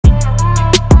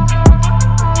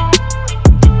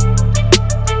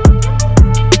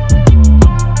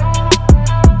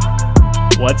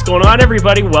What's going on,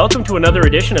 everybody? Welcome to another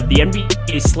edition of the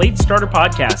NBA Slate Starter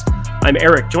podcast. I'm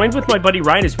Eric, joined with my buddy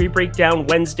Ryan as we break down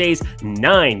Wednesday's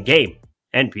 9-game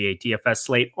NBA DFS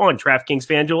slate on DraftKings,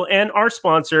 FanDuel, and our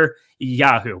sponsor,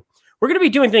 Yahoo. We're going to be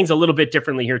doing things a little bit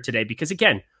differently here today because,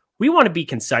 again, we want to be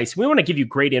concise. We want to give you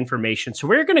great information. So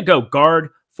we're going to go guard,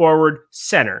 forward,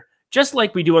 center, just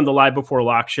like we do on the Live Before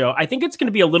Lock show. I think it's going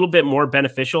to be a little bit more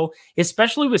beneficial,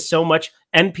 especially with so much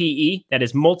MPE, that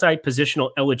is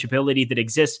multi-positional eligibility, that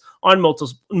exists on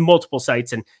multiple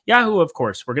sites. And Yahoo, of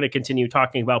course, we're going to continue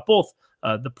talking about both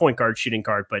the point guard, shooting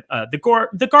guard, but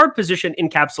the guard position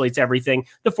encapsulates everything.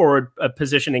 The forward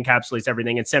position encapsulates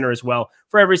everything, and center as well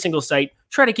for every single site.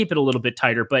 Try to keep it a little bit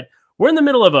tighter, but we're in the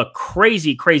middle of a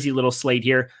crazy, crazy little slate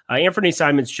here. Anthony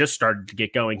Simons just started to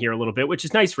get going here a little bit, which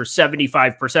is nice for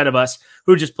 75% of us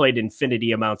who just played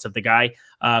infinity amounts of the guy.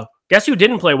 Guess who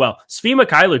didn't play well? Svi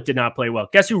Mikhailuk did not play well.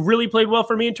 Guess who really played well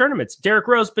for me in tournaments? Derrick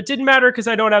Rose, but didn't matter because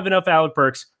I don't have enough Alec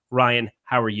Burks. Ryan,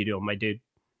 how are you doing, my dude?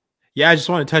 Yeah, I just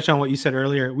want to touch on what you said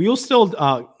earlier. We will still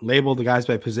label the guys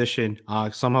by position.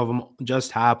 Some of them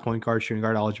just have point guard, shooting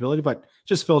guard eligibility, but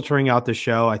just filtering out the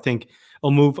show, I think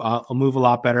it'll move a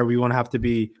lot better. We won't have to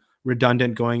be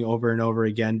redundant going over and over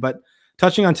again. But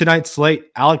touching on tonight's slate,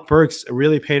 Alec Burks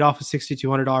really paid off a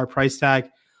 $6,200 price tag.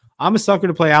 I'm a sucker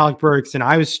to play Alec Burks, and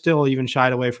I was still even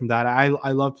shied away from that. I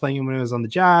love playing him when he was on the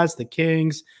Jazz, the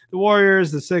Kings, the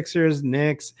Warriors, the Sixers,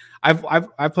 Knicks.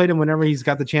 I've played him whenever he's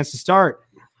got the chance to start.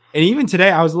 And even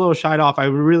today, I was a little shied off. I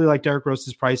really like Derrick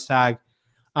Rose's price tag.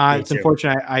 It's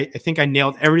unfortunate. I think I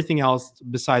nailed everything else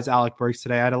besides Alec Burks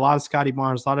today. I had a lot of Scotty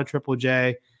Barnes, a lot of Triple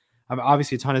J.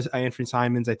 Obviously a ton of Anthony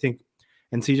Simons, I think,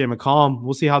 and CJ McCollum.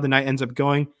 We'll see how the night ends up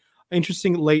going.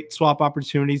 Interesting late swap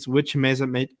opportunities with Chimeza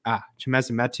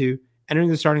Metu entering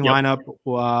the starting lineup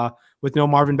with no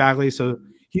Marvin Bagley. So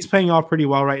he's playing off pretty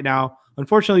well right now.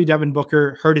 Unfortunately, Devin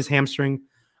Booker hurt his hamstring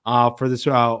for this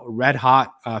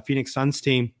red-hot Phoenix Suns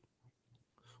team.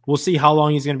 We'll see how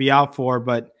long he's going to be out for,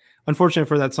 but unfortunate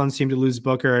for that Suns team to lose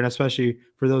Booker, and especially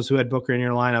for those who had Booker in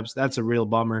your lineups, that's a real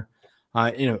bummer.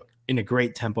 In a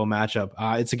great tempo matchup.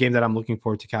 It's a game that I'm looking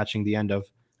forward to catching the end of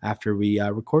after we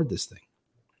record this thing.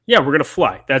 Yeah, we're going to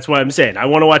fly. That's what I'm saying. I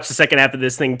want to watch the second half of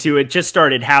this thing too. It just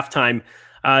started halftime.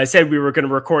 I said we were going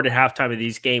to record at halftime of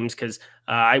these games because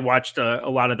I watched a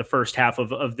lot of the first half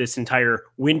of this entire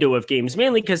window of games,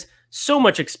 mainly because so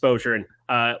much exposure. And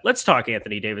let's talk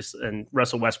Anthony Davis and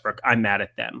Russell Westbrook. I'm mad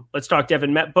at them. Let's talk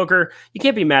Devin Booker. You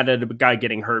can't be mad at a guy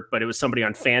getting hurt, but it was somebody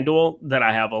on FanDuel that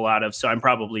I have a lot of, so I'm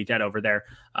probably dead over there.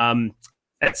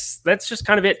 That's just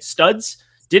kind of it. Studs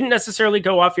didn't necessarily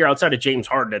go off here outside of James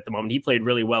Harden at the moment. He played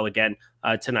really well again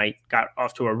tonight. Got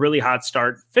off to a really hot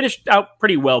start. Finished out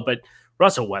pretty well, but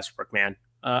Russell Westbrook, man,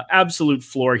 absolute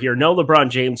floor here. No LeBron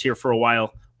James here for a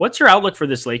while. What's your outlook for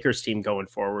this Lakers team going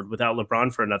forward without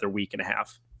LeBron for another week and a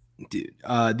half? Dude,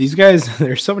 these guys,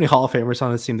 there's so many Hall of Famers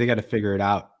on this team. They got to figure it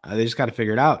out. They just got to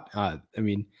figure it out. I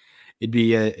mean,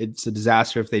 it's a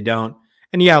disaster if they don't.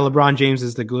 And yeah, LeBron James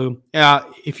is the glue.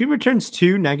 If he returns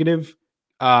 2 negative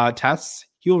tests,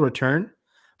 he'll return.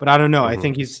 But I don't know. I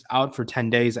think he's out for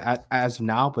 10 days as of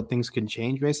now, but things can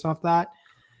change based off that.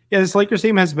 Yeah, this Lakers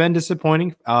team has been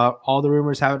disappointing. All the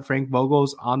rumors have it Frank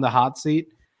Vogel's on the hot seat.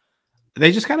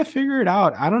 They just got to figure it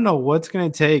out. I don't know what's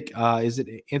going to take. Is it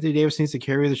Anthony Davis needs to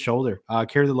carry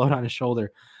the load on his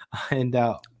shoulder, and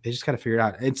they just got to figure it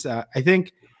out. It's I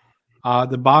think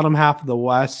the bottom half of the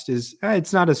West is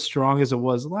it's not as strong as it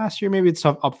was last year. Maybe it's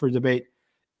up for debate.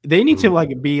 They need to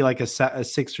be like a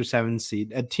 6 or 7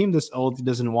 seed. A team this old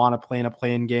doesn't want to play in a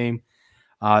play-in game.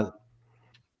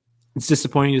 It's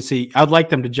disappointing to see. I'd like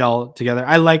them to gel together.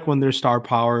 I like when their star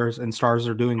powers and stars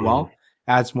are doing well.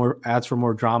 Adds for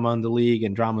more drama in the league,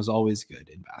 and drama is always good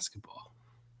in basketball.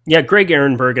 Yeah, Greg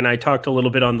Ehrenberg and I talked a little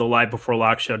bit on the Live Before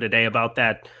Lock show today about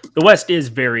that. The West is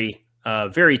very,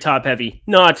 very top heavy,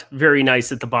 not very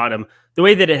nice at the bottom. The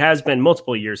way that it has been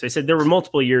multiple years. I said there were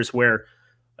multiple years where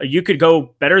you could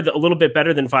go a little bit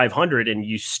better than 500, and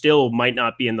you still might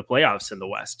not be in the playoffs in the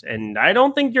West. And I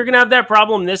don't think you're going to have that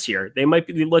problem this year. They might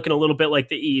be looking a little bit like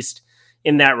the East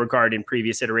in that regard in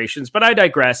previous iterations, but I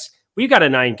digress. We've got a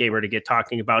 9-gamer to get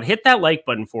talking about. Hit that like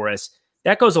button for us.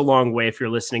 That goes a long way if you're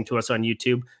listening to us on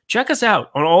YouTube. Check us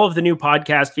out on all of the new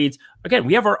podcast feeds. Again,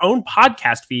 we have our own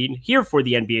podcast feed here for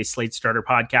the NBA Slate Starter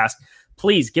podcast.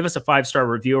 Please give us a 5-star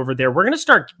review over there. We're going to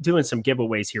start doing some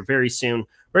giveaways here very soon.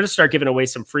 We're going to start giving away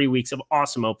some free weeks of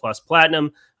Awesemo plus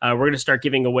Platinum. We're going to start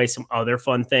giving away some other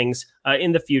fun things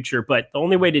in the future. But the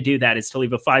only way to do that is to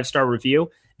leave a 5-star review.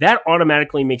 That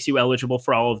automatically makes you eligible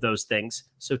for all of those things.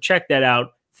 So check that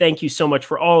out. Thank you so much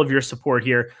for all of your support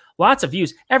here. Lots of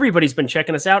views. Everybody's been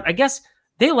checking us out. I guess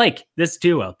they like this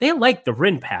duo. They like the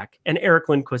Rayen Patnaik and Eric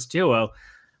Lindquist duo.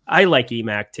 I like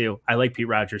EMAC too. I like Pete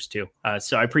Rogers too.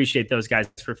 So I appreciate those guys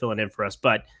for filling in for us.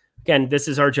 But again, this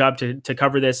is our job to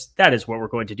cover this. That is what we're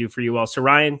going to do for you all. So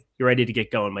Ryan, you're ready to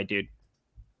get going, my dude.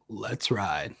 Let's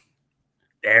ride.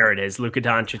 There it is. Luka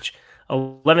Doncic,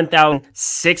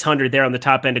 11,600 there on the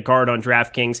top end of guard on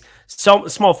DraftKings.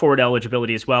 Small forward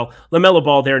eligibility as well. LaMelo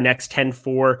Ball there next,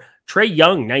 10-4. Trae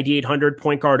Young, 9,800,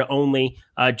 point guard only.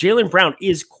 Jaylen Brown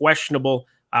is questionable.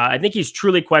 I think he's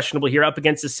truly questionable here up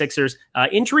against the Sixers.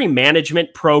 Injury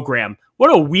management program.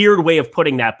 What a weird way of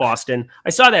putting that, Boston. I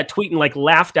saw that tweet and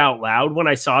laughed out loud when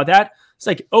I saw that. It's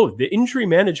like, oh, the injury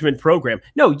management program.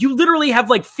 No, you literally have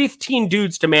 15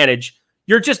 dudes to manage.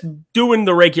 You're just doing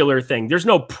the regular thing. There's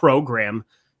no program.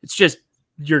 It's just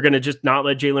you're going to just not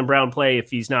let Jaylen Brown play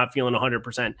if he's not feeling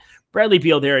 100%. Bradley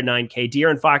Beal there at 9K.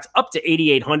 De'Aaron Fox up to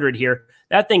 8,800 here.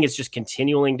 That thing is just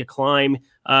continuing to climb,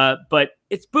 but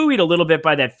it's buoyed a little bit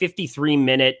by that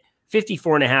 53-minute,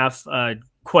 54.5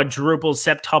 quadruple,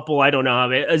 septuple, I don't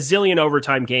know, a zillion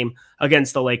overtime game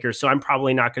against the Lakers. So I'm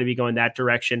probably not going to be going that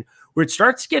direction. Where it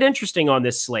starts to get interesting on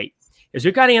this slate is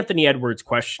we've got Anthony Edwards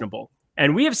questionable.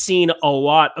 And we have seen a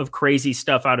lot of crazy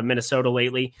stuff out of Minnesota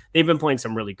lately. They've been playing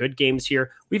some really good games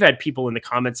here. We've had people in the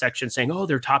comment section saying, oh,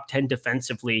 they're top 10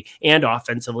 defensively and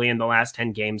offensively in the last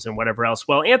 10 games and whatever else.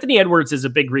 Well, Anthony Edwards is a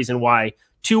big reason why.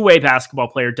 Two-way basketball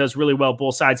player, does really well,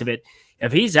 both sides of it.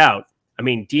 If he's out, I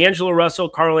mean, D'Angelo Russell,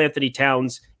 Karl Anthony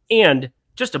Towns, and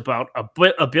just about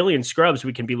a billion scrubs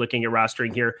we can be looking at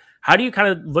rostering here. How do you kind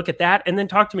of look at that? And then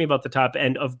talk to me about the top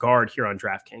end of guard here on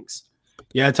DraftKings.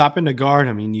 Yeah, top end of guard.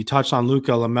 I mean, you touched on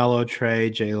Luka, LaMelo,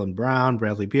 Trae, Jaylen Brown,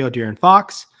 Bradley Beal, De'Aaron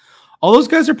Fox. All those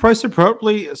guys are priced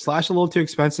appropriately / a little too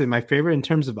expensive. My favorite in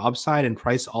terms of upside and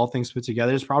price, all things put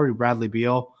together, is probably Bradley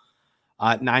Beal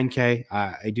at 9K.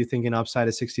 I do think an upside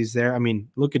of 60s there. I mean,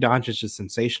 Luka Doncic is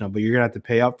sensational, but you're going to have to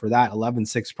pay up for that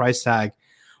 11.6 price tag.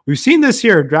 We've seen this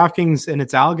here. DraftKings and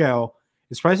its algo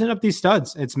is pricing up these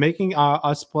studs. It's making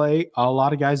us play a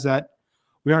lot of guys that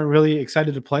we aren't really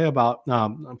excited to play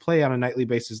play on a nightly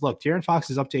basis. Look, De'Aaron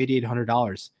Fox is up to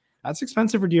 $8,800. That's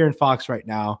expensive for De'Aaron Fox right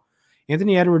now.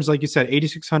 Anthony Edwards, like you said,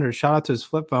 8,600. Shout out to his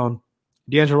flip phone.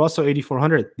 D'Angelo Russell,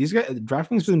 8,400. These guys,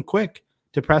 DraftKings has been quick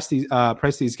to price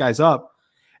these guys up.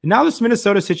 And now this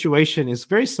Minnesota situation is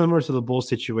very similar to the Bulls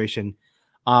situation.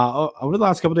 Over the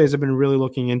last couple of days, I've been really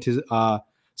looking into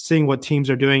seeing what teams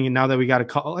are doing. And now that we got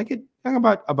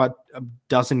about a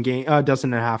dozen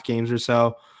and a half games or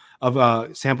so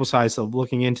of sample size of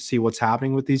looking in to see what's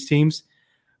happening with these teams.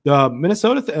 The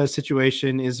Minnesota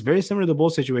situation is very similar to the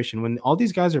Bulls situation. When all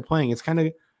these guys are playing, it's kind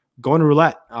of going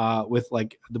roulette with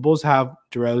the Bulls have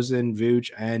DeRozan, Vooch,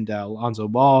 and Lonzo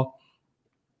Ball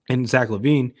and Zach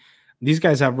LaVine. These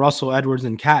guys have Russell, Edwards,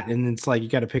 and Cat, and it's you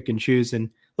got to pick and choose.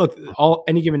 And look,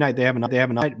 any given night they have a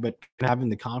night, but having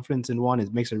the confidence in one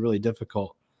makes it really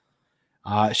difficult.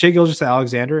 Shai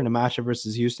Gilgeous-Alexander in a matchup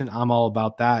versus Houston. I'm all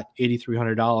about that.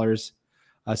 $8,300.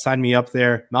 Sign me up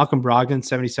there. Malcolm Brogdon,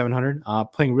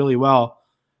 $7,700. Playing really well.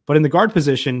 But in the guard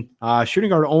position,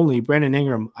 shooting guard only, Brandon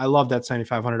Ingram. I love that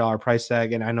 $7,500 price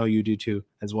tag, and I know you do too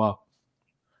as well.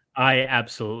 I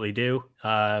absolutely do.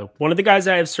 One of the guys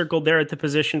I have circled there at the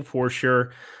position for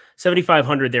sure.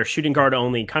 7,500 there, shooting guard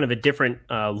only, kind of a different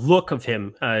look of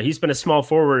him. He's been a small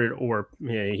forward, or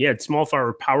he had small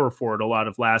forward, power forward a lot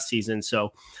of last season.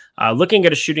 So looking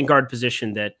at a shooting guard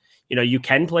position that, you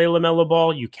can play LaMelo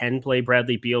Ball, you can play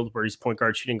Bradley Beal, where he's point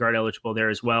guard, shooting guard eligible there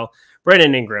as well.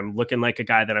 Brandon Ingram looking like a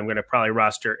guy that I'm going to probably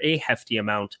roster a hefty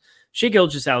amount. Shai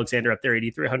Gilgeous-Alexander up there,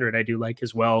 8,300, I do like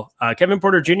as well. Kevin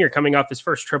Porter Jr. coming off his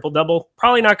first triple-double,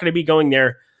 probably not going to be going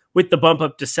there with the bump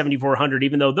up to 7,400,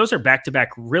 even though those are back-to-back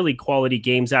really quality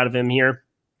games out of him here.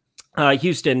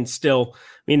 Houston still,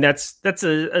 that's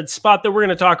a spot that we're going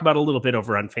to talk about a little bit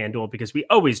over on FanDuel because we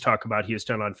always talk about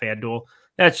Houston on FanDuel.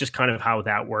 That's just kind of how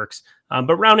that works.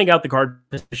 But rounding out the guard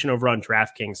position over on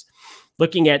DraftKings,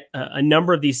 looking at a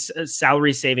number of these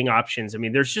salary-saving options,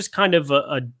 there's just kind of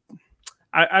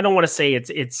I don't want to say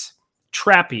it's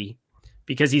trappy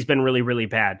because he's been really, really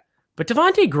bad. But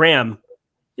Devontae Graham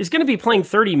is going to be playing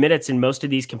 30 minutes in most of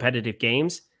these competitive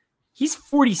games. He's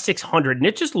 4,600, and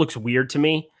it just looks weird to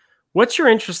me. What's your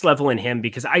interest level in him?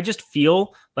 Because I just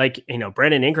feel like,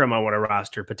 Brandon Ingram I want to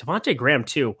roster, but Devontae Graham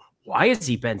too. Why has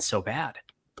he been so bad?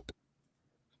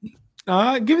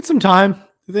 Give it some time.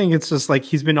 I think it's just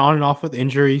he's been on and off with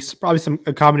injuries, probably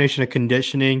a combination of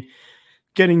conditioning,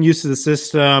 getting used to the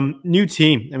system, new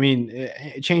team.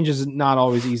 Change is not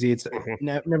always easy. It's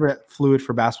never fluid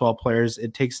for basketball players.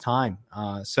 It takes time.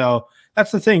 So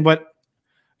that's the thing. But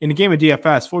in a game of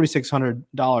DFS,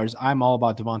 $4,600, I'm all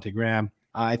about Devontae Graham.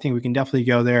 I think we can definitely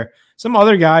go there. Some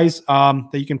other guys that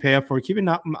you can pay up for. Keep an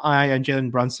eye on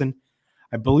Jalen Brunson.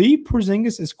 I believe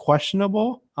Porzingis is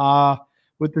questionable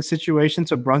with the situation,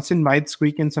 so Brunson might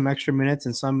squeak in some extra minutes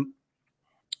and some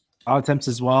attempts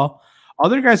as well.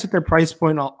 Other guys at their price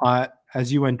point,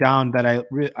 as you went down, that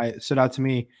I stood out to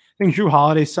me. I think Drew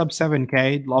Holiday sub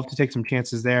 7K. Love to take some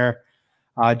chances there.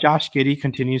 Josh Giddey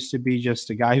continues to be just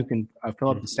a guy who can fill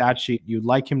up the stat sheet. You'd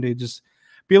like him to just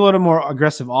be a little more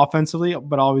aggressive offensively,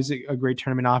 but always a great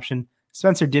tournament option.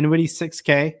 Spencer Dinwiddie,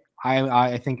 6K.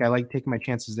 I think I like taking my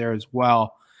chances there as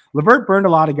well. LeVert burned a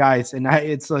lot of guys, and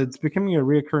it's becoming a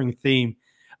reoccurring theme.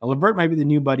 LeVert might be the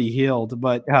new Buddy Hield,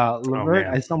 but LeVert,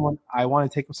 as someone I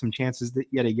want to take some chances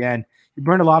yet again. He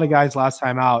burned a lot of guys last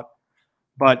time out,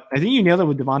 but I think you nailed it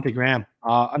with Devontae Graham.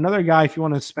 Another guy, if you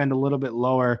want to spend a little bit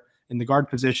lower in the guard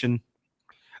position,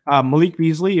 Malik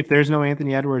Beasley, if there's no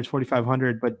Anthony Edwards,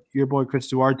 4,500, but your boy Chris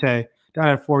Duarte down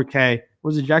at 4K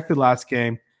was ejected last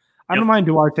game. I don't mind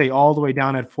Duarte all the way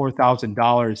down at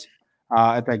 $4,000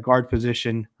 at that guard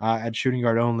position at shooting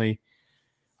guard only.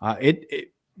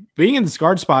 Being in this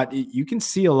guard spot, you can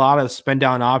see a lot of spend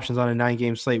down options on a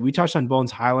 9-game slate. We touched on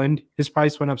Bones Highland. His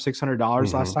price went up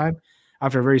 $600 last time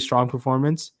after a very strong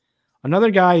performance. Another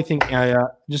guy, I think,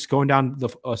 just going down the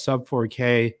sub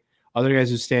 4K, other guys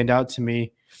who stand out to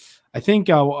me, I think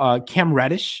Cam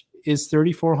Reddish is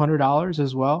 $3,400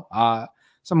 as well.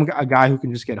 A guy who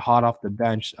can just get hot off the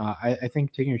bench. I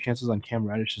think taking your chances on Cam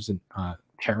Reddish isn't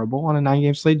terrible on a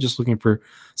 9-game slate. Just looking for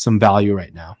some value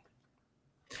right now.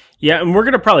 Yeah, and we're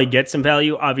going to probably get some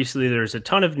value. Obviously, there's a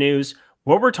ton of news.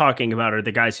 What we're talking about are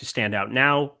the guys who stand out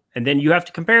now, and then you have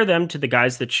to compare them to the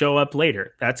guys that show up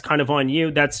later. That's kind of on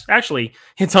you. That's actually,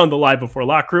 it's on the Live Before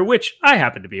Lock crew, which I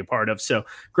happen to be a part of. So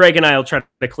Greg and I will try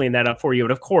to clean that up for you.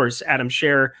 And of course, Adam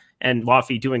Scher and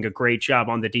Laffy doing a great job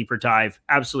on the deeper dive,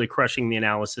 absolutely crushing the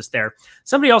analysis there.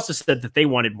 Somebody also said that they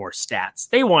wanted more stats.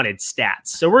 They wanted stats.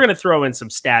 So we're going to throw in some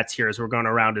stats here as we're going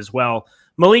around as well.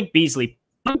 Malik Beasley,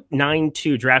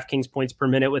 0.92 DraftKings points per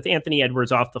minute with Anthony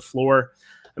Edwards off the floor.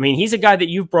 I mean, he's a guy that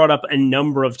you've brought up a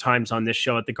number of times on this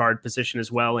show at the guard position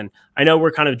as well. And I know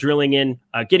we're kind of drilling in,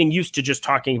 getting used to just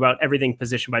talking about everything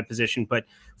position by position, but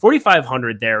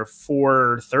 4,500 there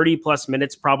for 30 plus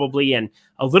minutes probably, and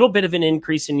a little bit of an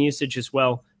increase in usage as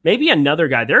well. Maybe another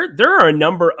guy. There are a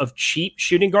number of cheap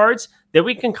shooting guards that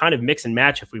we can kind of mix and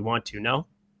match if we want to, no?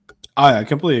 I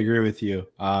completely agree with you.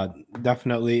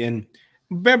 Definitely. And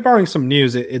barring some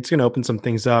news, it's going to open some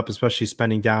things up, especially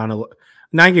spending down.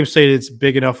 9-game slate, it's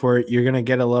big enough where you're going to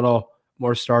get a little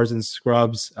more stars and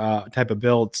scrubs type of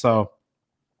build. So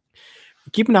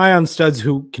keep an eye on studs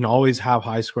who can always have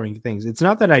high-scoring things. It's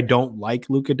not that I don't like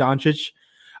Luka Doncic.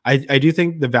 I do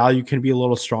think the value can be a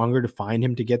little stronger to find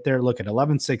him to get there. Look, at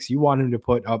 11.6, you want him to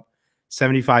put up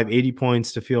 75, 80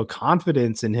 points to feel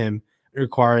confidence in him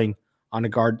requiring on a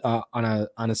guard on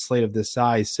a slate of this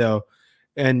size. So,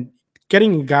 and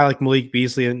getting a guy like Malik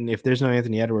Beasley, and if there's no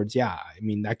Anthony Edwards, yeah, I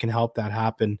mean, that can help that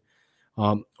happen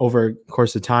over the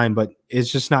course of time, but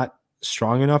it's just not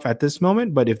strong enough at this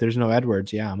moment. But if there's no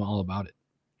Edwards, yeah, I'm all about it.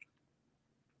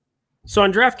 So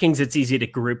on DraftKings, it's easy to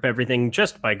group everything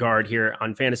just by guard here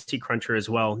on Fantasy Cruncher as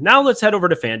well. Now let's head over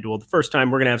to FanDuel. The first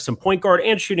time we're going to have some point guard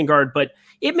and shooting guard, but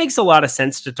it makes a lot of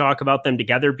sense to talk about them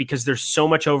together because there's so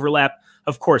much overlap.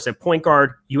 Of course, at point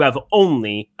guard, you have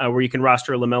only where you can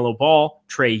roster LaMelo Ball,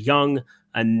 Trae Young,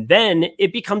 and then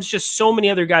it becomes just so many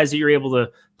other guys that you're able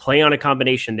to play on a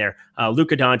combination there.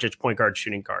 Luka Doncic, point guard,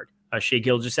 shooting guard. Shai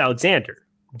Gilgeous-Alexander,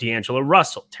 D'Angelo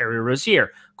Russell, Terry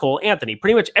Rozier, Cole Anthony.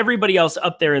 Pretty much everybody else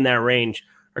up there in that range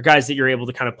are guys that you're able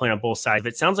to kind of play on both sides.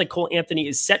 It sounds like Cole Anthony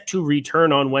is set to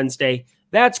return on Wednesday.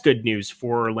 That's good news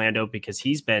for Orlando because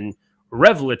he's been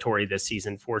revelatory this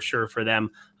season for sure for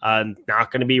them.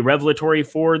 Not going to be revelatory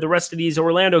for the rest of these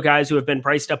Orlando guys who have been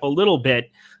priced up a little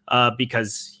bit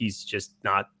because he's just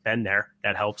not been there.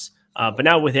 That helps. But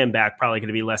now with him back, probably going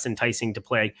to be less enticing to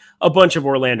play a bunch of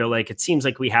Orlando like it seems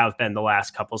like we have been the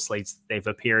last couple slates they've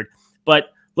appeared.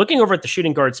 But looking over at the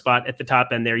shooting guard spot at the top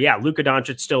end there, yeah, Luka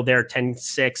Doncic still there,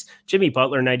 10-6. Jimmy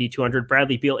Butler, 9,200.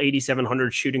 Bradley Beal,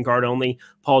 8,700, shooting guard only.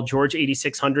 Paul George,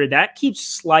 8,600. That keeps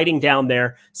sliding down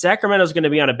there. Sacramento's going to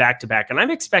be on a back-to-back, and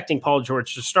I'm expecting Paul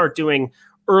George to start doing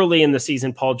early in the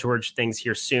season Paul George things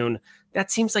here soon. That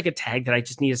seems like a tag that I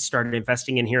just need to start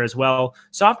investing in here as well.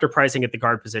 Softer pricing at the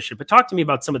guard position. But talk to me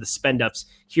about some of the spend-ups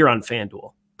here on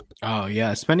FanDuel. Oh,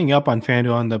 yeah. Spending up on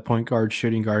FanDuel on the point guard,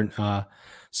 shooting guard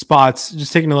spots.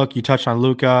 Just taking a look, you touched on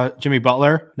Luka. Jimmy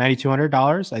Butler,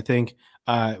 $9,200. I think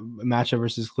matchup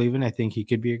versus Cleveland, I think he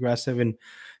could be aggressive and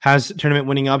has tournament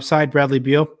winning upside. Bradley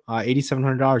Beal,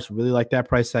 $8,700. Really like that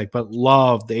price tag, but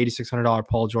love the $8,600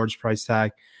 Paul George price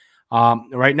tag.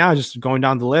 Right now, just going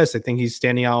down the list, I think he's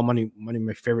standing out one of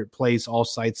my favorite plays, all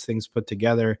sites, things put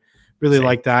together. Really Same.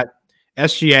 like that.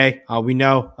 SGA, we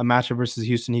know a matchup versus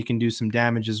Houston, he can do some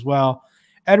damage as well.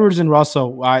 Edwards and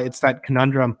Russell, it's that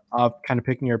conundrum of kind of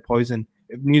picking your poison.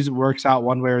 If news works out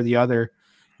one way or the other,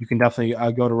 you can definitely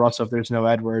go to Russell if there's no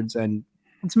Edwards. And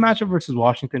it's a matchup versus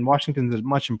Washington. Washington's a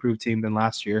much improved team than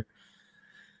last year.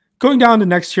 Going down to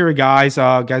next tier of guys,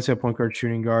 guys who have point guard,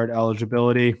 shooting guard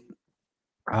eligibility.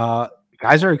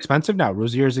 Guys are expensive now.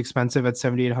 Rozier is expensive at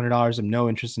 $7,800. I'm no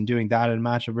interest in doing that in a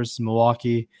matchup versus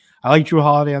Milwaukee. I like Drew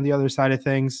Holiday on the other side of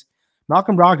things.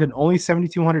 Malcolm Brogdon, only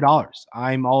 $7,200.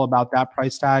 I'm all about that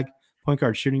price tag. Point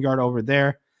guard, shooting guard over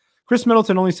there. Chris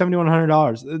Middleton, only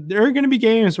 $7,100. There are going to be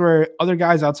games where other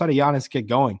guys outside of Giannis get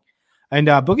going. And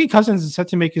Boogie Cousins is set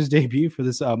to make his debut for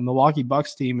this Milwaukee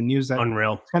Bucks team, and news that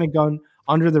Unreal. it's kind of gone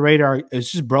under the radar.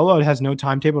 It's just Brolo has no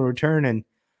timetable return, and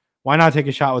why not take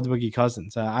a shot with Boogie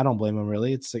Cousins? I don't blame him,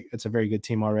 really. It's a very good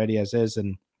team already as is,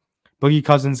 and Boogie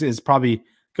Cousins is probably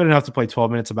good enough to play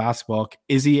 12 minutes of basketball.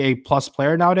 Is he a plus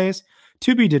player nowadays?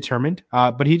 To be determined,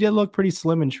 but he did look pretty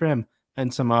slim and trim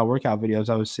in some workout videos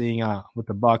I was seeing with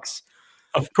the Bucks.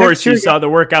 Of course, you saw the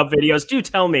workout videos. Do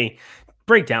tell me,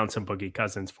 break down some Boogie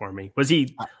Cousins for me. Was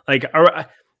he like?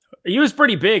 He was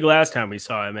pretty big last time we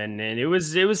saw him, and it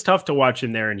was tough to watch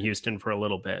him there in Houston for a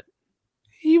little bit.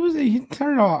 He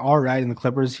turned out all right in the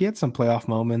Clippers. He had some playoff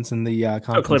moments in the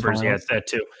Clippers. finals. Yes, that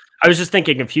too. I was just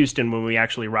thinking of Houston when we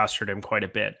actually rostered him quite a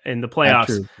bit in the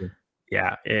playoffs. True.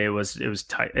 Yeah, it was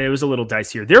tight. It was a little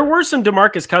dicier. There were some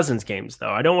DeMarcus Cousins games,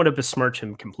 though. I don't want to besmirch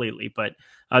him completely, but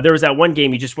there was that one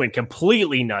game he just went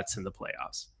completely nuts in the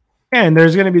playoffs. And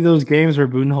there's going to be those games where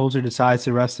Budenholzer decides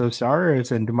to rest those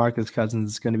starters, and DeMarcus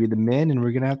Cousins is going to be the min, and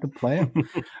we're going to have to play him.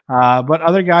 But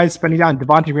other guys spending down.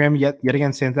 Devontae Graham yet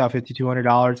again stands out,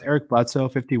 $5,200. Eric Bledsoe,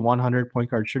 $5,100, point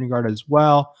guard, shooting guard as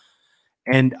well.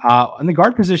 And in the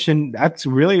guard position, that's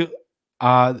really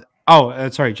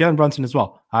Jalen Brunson as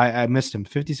well. I missed him,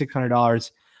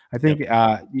 $5,600. I think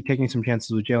you taking some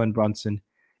chances with Jalen Brunson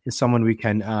is someone we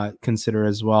can consider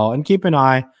as well. And keep an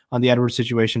eye on the Edwards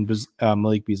situation.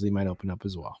 Malik Beasley might open up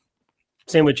as well.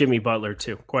 Same with Jimmy Butler,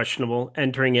 too. Questionable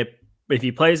entering it. If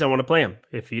he plays, I want to play him.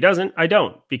 If he doesn't, I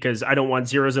don't, because I don't want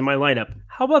zeros in my lineup.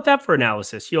 How about that for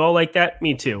analysis? You all like that?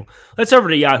 Me too. Let's over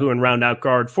to Yahoo and round out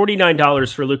guard.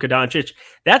 $49 for Luka Doncic.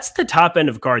 That's the top end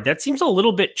of guard. That seems a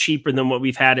little bit cheaper than what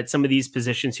we've had at some of these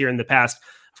positions here in the past.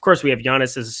 Of course, we have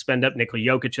Giannis as a spend up, Nikola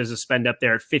Jokic as a spend up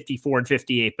there at 54 and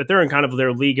 58, but they're in kind of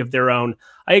their league of their own.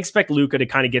 I expect Luka to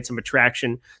kind of get some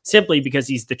attraction simply because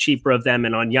he's the cheaper of them.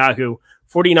 And on Yahoo,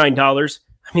 $49.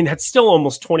 I mean, that's still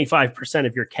almost 25%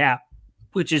 of your cap,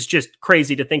 which is just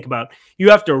crazy to think about. You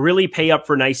have to really pay up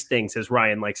for nice things, as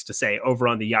Ryan likes to say, over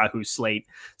on the Yahoo slate.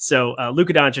 So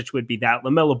Luka Doncic would be that.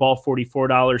 LaMelo Ball, $44.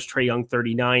 Trae Young,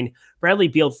 $39. Bradley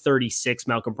Beal, $36.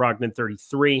 Malcolm Brogdon,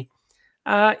 $33.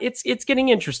 It's getting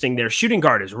interesting there. Shooting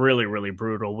guard is really, really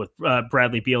brutal with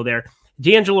Bradley Beal there.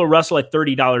 D'Angelo Russell at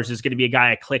 $30 is going to be a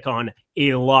guy I click on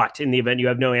a lot in the event you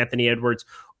have no Anthony Edwards.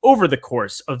 Over the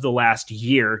course of the last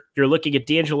year, you're looking at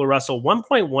D'Angelo Russell,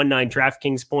 1.19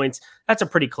 DraftKings points. That's a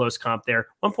pretty close comp there.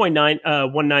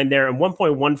 1.19 there and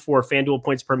 1.14 FanDuel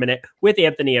points per minute with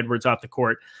Anthony Edwards off the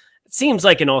court. It seems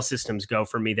like an all systems go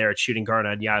for me there at shooting guard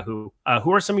on Yahoo.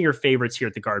 Who are some of your favorites here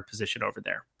at the guard position over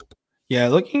there? Yeah,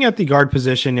 looking at the guard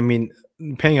position, I mean,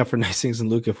 paying up for nice things in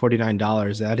Luka,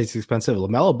 $49. That is expensive.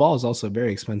 LaMelo Ball is also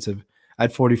very expensive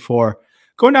at $44.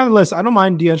 Going down the list, I don't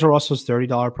mind D'Angelo Russell's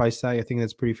 $30 price tag. I think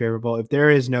that's pretty favorable. If there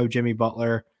is no Jimmy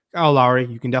Butler, Kyle Lowry,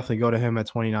 you can definitely go to him at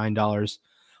 $29.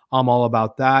 I'm all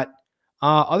about that.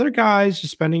 Other guys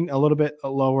just spending a little bit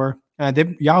lower.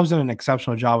 Yahoo's done an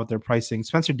exceptional job with their pricing.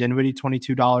 Spencer Dinwiddie,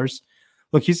 $22.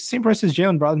 Look, he's the same price as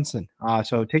Jalen Brunson.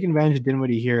 So taking advantage of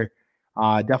Dinwiddie here,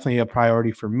 definitely a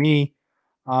priority for me.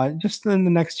 Just in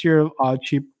the next year,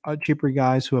 cheaper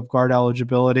guys who have guard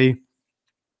eligibility.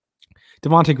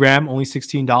 Devontae Graham, only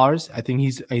 $16. I think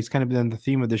he's kind of been the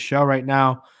theme of the show right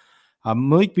now.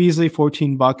 Malik Beasley,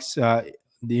 $14.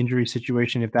 The injury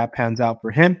situation, if that pans out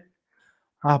for him.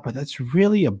 But that's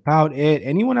really about it.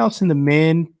 Anyone else in the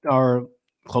min or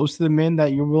close to the min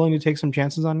that you're willing to take some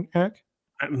chances on, Eric?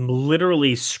 I'm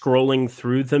literally scrolling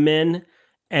through the min,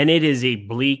 and it is a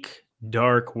bleak,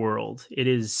 dark world. It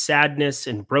is sadness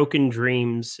and broken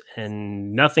dreams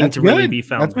and nothing That's to good. really be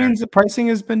found. That means the pricing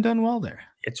has been done well there.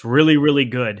 It's really, really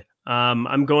good.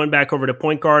 I'm going back over to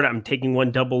point guard. I'm taking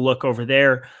one double look over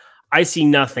there. I see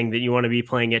nothing that you want to be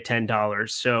playing at $10.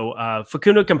 So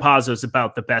Facundo Campazzo is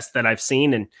about the best that I've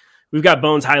seen, and we've got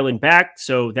Bones Highland back,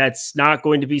 so that's not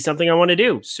going to be something I want to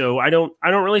do. So I don't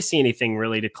really see anything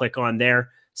really to click on there.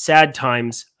 Sad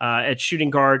times at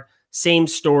shooting guard. Same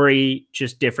story,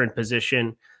 just different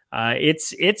position.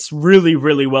 It's really,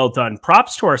 really well done.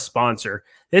 Props to our sponsor.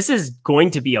 This is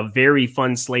going to be a very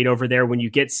fun slate over there when you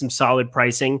get some solid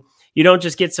pricing. You don't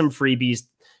just get some freebies.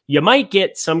 You might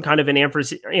get some kind of an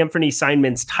Anthony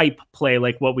Simons type play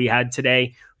like what we had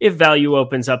today. If value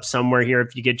opens up somewhere here,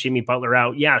 if you get Jimmy Butler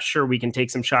out, yeah, sure, we can take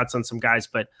some shots on some guys,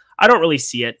 but I don't really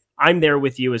see it. I'm there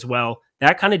with you as well.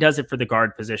 That kind of does it for the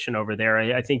guard position over there.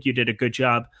 I think you did a good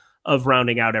job of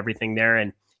rounding out everything there.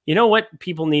 And you know what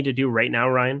people need to do right now,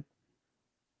 Ryan?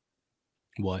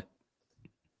 What?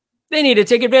 They need to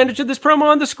take advantage of this promo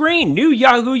on the screen. New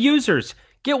Yahoo users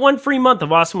get 1 free month of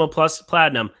Awesemo Plus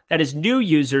Platinum. That is new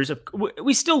users.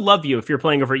 We still love you if you're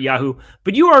playing over at Yahoo,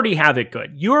 but you already have it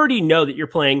good. You already know that you're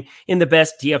playing in the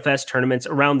best DFS tournaments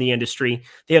around the industry.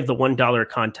 They have the $1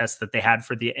 contest that they had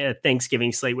for the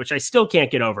Thanksgiving slate, which I still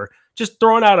can't get over. Just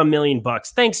throwing out $1 million.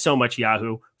 Thanks so much,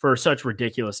 Yahoo, for such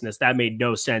ridiculousness. That made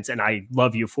no sense, and I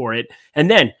love you for it.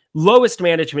 And then lowest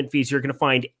management fees you're going to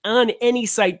find on any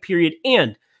site, period.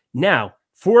 And now,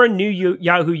 for a new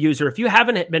Yahoo user, if you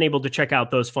haven't been able to check out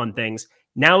those fun things,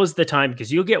 now is the time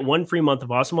because you'll get 1 free month of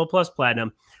Awesemo Plus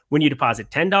Platinum when you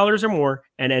deposit $10 or more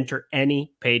and enter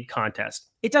any paid contest.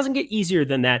 It doesn't get easier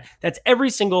than that. That's every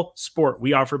single sport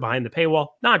we offer behind the paywall,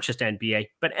 not just NBA,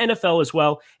 but NFL as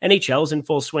well. NHL's in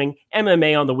full swing,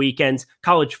 MMA on the weekends,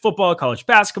 college football, college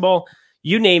basketball,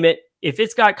 you name it. If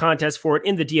it's got contests for it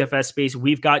in the DFS space,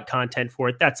 we've got content for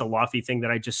it. That's a Lofty thing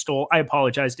that I just stole. I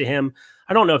apologize to him.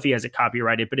 I don't know if he has it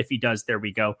copyrighted, but if he does, there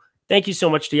we go. Thank you so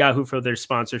much to Yahoo for their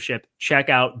sponsorship. Check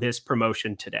out this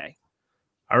promotion today.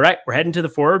 All right, we're heading to the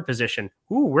forward position.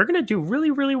 Ooh, we're going to do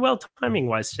really, really well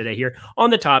timing-wise today here.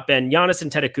 On the top end, Giannis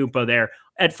Antetokounmpo there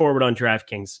at forward on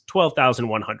DraftKings,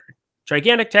 12,100.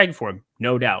 Gigantic tag for him,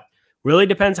 no doubt. Really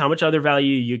depends how much other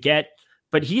value you get,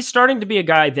 but he's starting to be a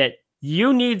guy that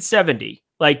you need 70.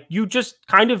 Like, you just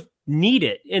kind of need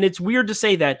it. And it's weird to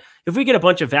say that if we get a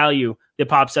bunch of value that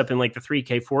pops up in like the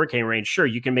 3K, 4K range, sure,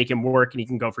 you can make him work and he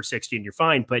can go for 60 and you're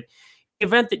fine. But the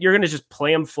event that you're going to just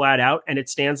play him flat out and it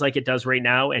stands like it does right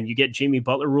now, and you get Jimmy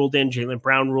Butler ruled in, Jaylen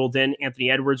Brown ruled in, Anthony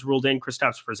Edwards ruled in,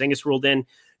 Kristaps Porzingis ruled in,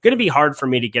 going to be hard for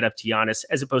me to get up to Giannis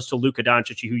as opposed to Luka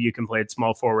Doncic, who you can play at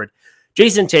small forward.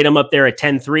 Jason Tatum up there at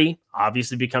 10-3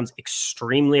 obviously becomes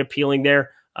extremely appealing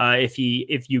there. If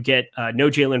you get no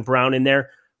Jaylen Brown in there,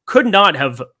 could not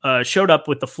have showed up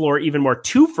with the floor even more.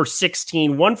 2 for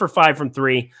 16, 1 for 5 from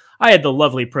 3. I had the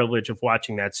lovely privilege of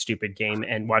watching that stupid game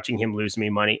and watching him lose me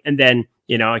money. And then,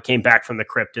 I came back from the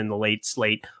crypt in the late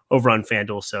slate over on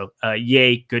FanDuel. So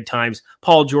yay, good times.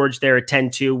 Paul George there at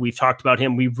 10-2. We've talked about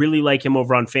him. We really like him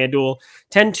over on FanDuel.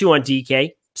 10-2 on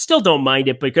DK. Still don't mind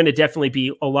it, but going to definitely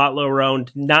be a lot lower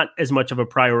owned. Not as much of a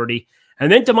priority.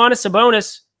 And then Domantas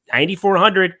Sabonis,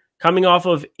 9,400, coming off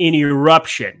of an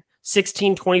eruption.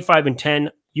 16, 25, and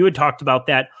 10. You had talked about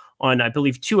that on, I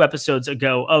believe, 2 episodes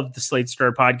ago of the Slate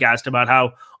Starter podcast about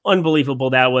how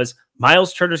unbelievable that was.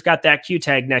 Miles Turner's got that Q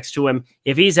tag next to him.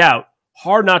 If he's out,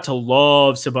 hard not to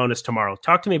love Sabonis tomorrow.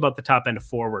 Talk to me about the top end of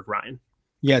forward, Ryan.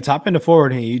 Yeah, top end of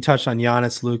forward. Hey, you touched on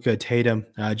Giannis, Luka, Tatum,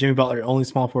 Jimmy Butler, only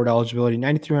small forward eligibility,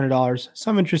 $9,300.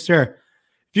 Some interest there.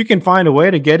 If you can find a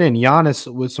way to get in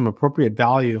Giannis with some appropriate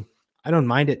value, I don't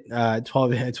mind it.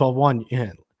 12-1.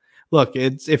 Yeah. Look,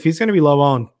 if he's going to be low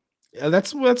owned,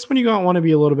 that's when you want to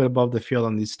be a little bit above the field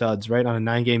on these studs, right? On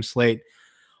a 9-game slate,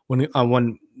 when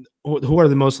who are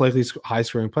the most likely high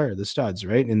scoring player? The studs,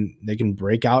 right? And they can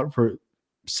break out for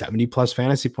 70 plus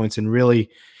fantasy points, and really,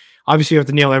 obviously, you have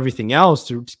to nail everything else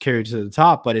to carry to the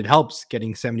top. But it helps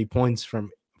getting 70 points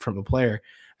from a player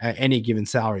at any given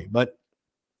salary. But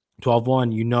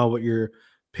 12-1, you know what you're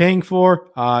paying for.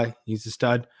 He's a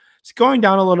stud. It's going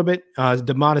down a little bit.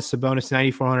 Domantas Sabonis,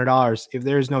 $9,400. If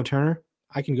there is no Turner,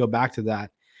 I can go back to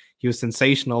that. He was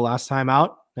sensational last time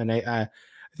out, and I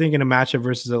think in a matchup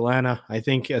versus Atlanta, I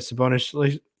think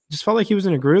Sabonis just felt like he was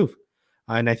in a groove,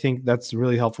 and I think that's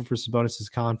really helpful for Sabonis's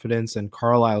confidence and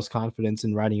Carlisle's confidence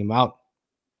in riding him out.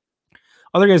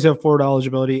 Other guys have forward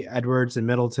eligibility: Edwards and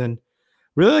Middleton.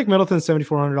 Really like Middleton's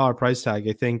 $7,400 price tag.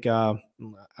 I think, I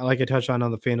touched on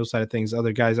the FanDuel side of things,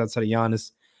 other guys outside of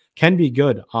Giannis can be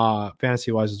good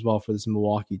fantasy-wise as well for this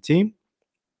Milwaukee team.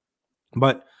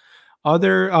 But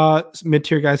other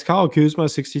mid-tier guys, Kyle Kuzma,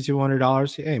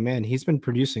 $6,200. Hey, man, he's been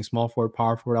producing small forward,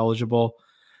 power forward eligible.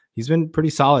 He's been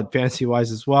pretty solid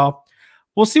fantasy-wise as well.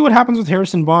 We'll see what happens with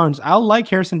Harrison Barnes. I'll like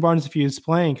Harrison Barnes if he is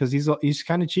playing because he's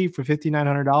kind of cheap for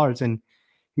 $5,900, and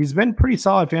he's been pretty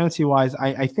solid fantasy-wise.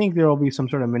 I think there will be some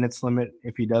sort of minutes limit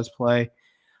if he does play.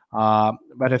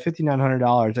 But at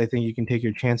 $5,900, I think you can take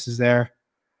your chances there.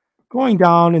 Going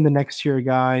down in the next tier,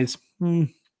 guys,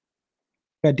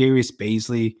 got Darius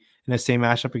Bazley in the same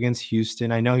matchup against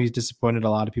Houston. I know he's disappointed a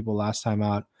lot of people last time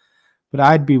out, but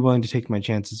I'd be willing to take my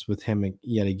chances with him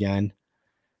yet again.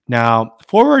 Now,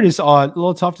 forward is a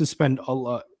little tough to spend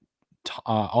all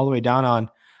the way down on.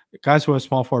 Guys who have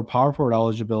small forward, power forward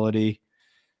eligibility.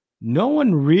 No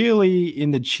one really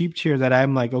in the cheap tier that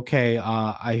I'm like, okay,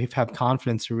 I have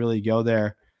confidence to really go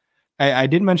there. I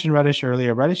did mention Reddish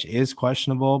earlier. Reddish is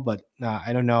questionable, but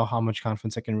I don't know how much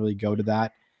confidence I can really go to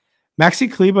that.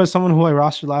 Maxi Kleba is someone who I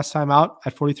rostered last time out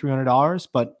at $4,300,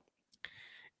 but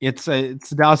it's a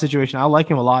Dallas situation. I like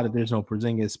him a lot if there's no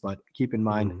Porzingis, but keep in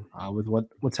mind with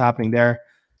what's happening there.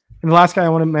 And the last guy I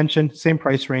want to mention, same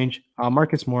price range,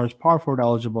 Marcus Morris, power forward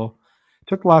eligible.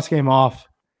 Took the last game off.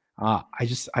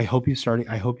 I hope he's starting.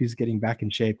 I hope he's getting back in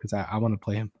shape because I want to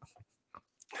play him.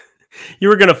 You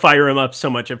were going to fire him up so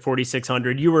much at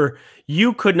 4,600.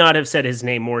 You could not have said his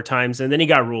name more times, and then he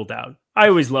got ruled out. I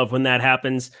always love when that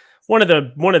happens. One of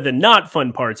the not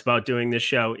fun parts about doing this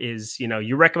show is,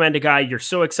 you recommend a guy, you're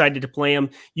so excited to play him.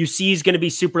 You see he's going to be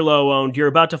super low owned. You're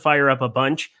about to fire up a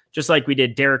bunch, just like we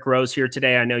did Derrick Rose here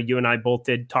today. I know you and I both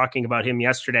did, talking about him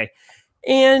yesterday.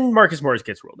 And Marcus Morris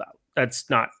gets ruled out. That's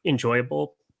not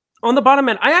enjoyable. On the bottom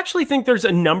end, I actually think there's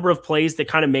a number of plays that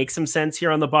kind of make some sense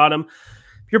here on the bottom.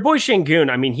 Your boy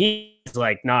Şengün, I mean, he's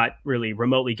like not really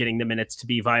remotely getting the minutes to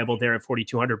be viable there at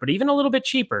 4,200, but even a little bit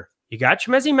cheaper. You got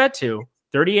Chimezie Metu,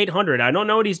 3,800. I don't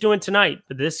know what he's doing tonight,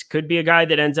 but this could be a guy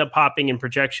that ends up popping in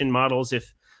projection models.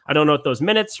 If I don't know what those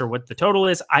minutes or what the total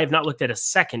is, I have not looked at a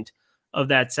second of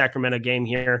that Sacramento game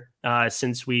here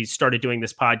since we started doing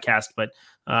this podcast, but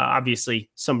obviously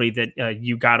somebody that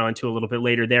you got onto a little bit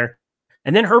later there.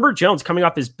 And then Herbert Jones, coming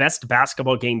off his best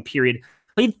basketball game period,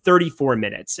 played 34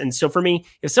 minutes. And so for me,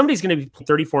 if somebody's going to be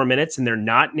 34 minutes and they're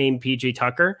not named PJ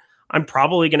Tucker, I'm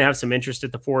probably going to have some interest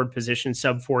at the forward position,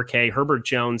 sub 4K. Herbert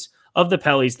Jones of the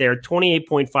Pellies there,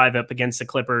 28.5 up against the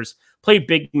Clippers, played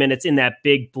big minutes in that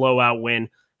big blowout win.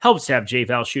 Helps to have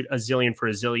J-Val shoot a zillion for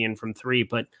a zillion from three.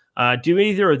 But do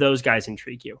either of those guys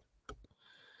intrigue you?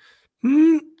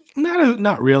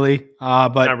 Not really.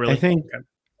 But not really.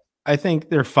 I think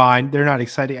they're fine. They're not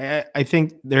exciting. I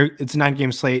think it's a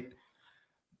 9-game slate.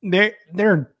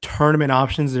 They're tournament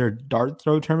options. They're dart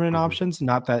throw tournament options.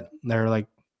 Not that they're like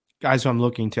guys who I'm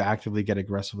looking to actively get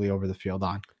aggressively over the field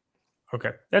on.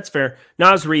 Okay, that's fair.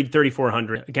 Naz Reid,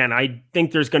 3,400. Again, I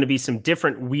think there's going to be some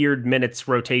different weird minutes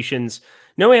rotations.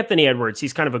 No Anthony Edwards.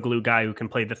 He's kind of a glue guy who can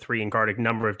play the 3 and guard a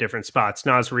number of different spots.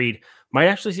 Naz Reid might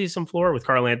actually see some floor with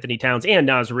Karl Anthony Towns and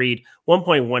Naz Reid,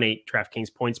 1.18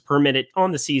 DraftKings points per minute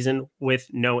on the season with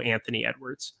no Anthony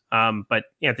Edwards. But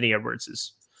Anthony Edwards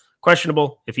is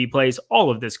questionable. If he plays, all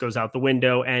of this goes out the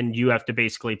window, and you have to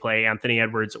basically play Anthony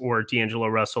Edwards or D'Angelo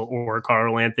Russell or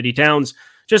Karl Anthony Towns,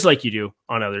 just like you do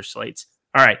on other slates.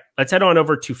 All right, let's head on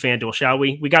over to FanDuel, shall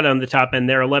we? We got it on the top end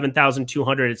there,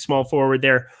 11,200 at small forward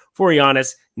there for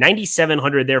Giannis,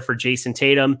 9,700 there for Jason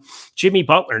Tatum, Jimmy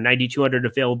Butler, 9,200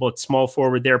 available at small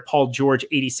forward there, Paul George,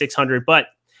 8,600. But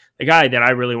the guy that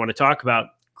I really want to talk about,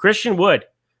 Christian Wood.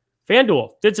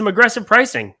 FanDuel did some aggressive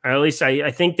pricing. Or at least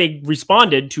I think they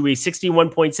responded to a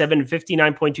 61.7 and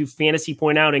 59.2 fantasy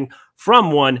point outing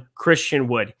from one Christian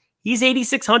Wood. He's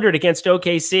 8,600 against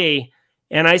OKC,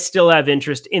 and I still have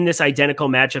interest in this identical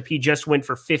matchup. He just went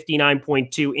for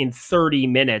 59.2 in 30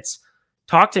 minutes.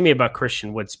 Talk to me about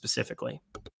Christian Wood specifically.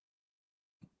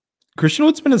 Christian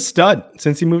Wood's been a stud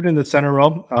since he moved into the center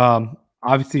role.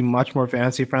 Obviously much more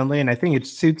fantasy friendly, and I think it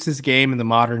suits his game in the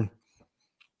modern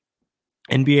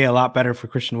NBA a lot better for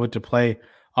Christian Wood to play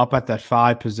up at that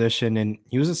 5 position, and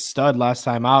he was a stud last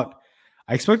time out.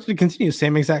 I expect it to continue the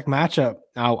same exact matchup.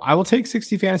 Now, I will take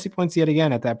 60 fantasy points yet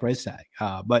again at that price tag,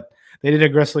 but they did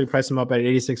aggressively price him up at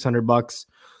 $8,600.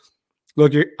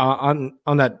 Look, you're on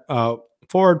that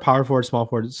forward, power forward, small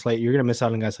forward slate. You're going to miss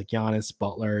out on guys like Giannis,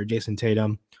 Butler, Jason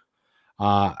Tatum.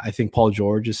 I think Paul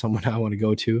George is someone I want to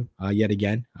go to yet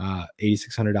again,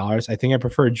 $8,600. I think I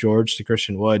prefer George to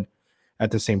Christian Wood at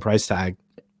the same price tag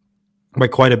by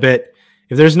quite a bit.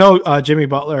 If there's no Jimmy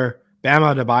Butler, Bam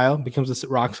Adebayo becomes a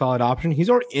rock solid option. He's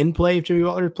already in play if Jimmy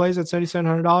Butler plays at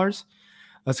 $7,700.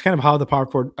 That's kind of how the power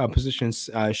forward position is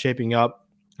shaping up.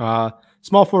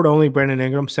 Small forward only, Brandon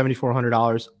Ingram,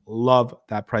 $7,400. Love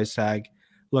that price tag.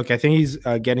 Look, I think he's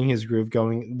getting his groove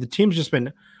going. The team's just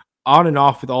been on and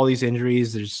off with all these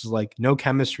injuries. There's just like no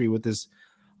chemistry with this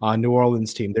New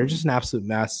Orleans team. They're just an absolute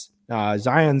mess.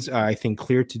 Zion's, I think,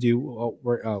 clear to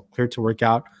work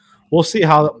out. We'll see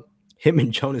how him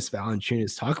and Jonas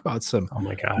Valanciunas talk about some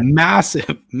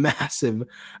massive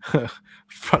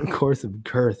front court of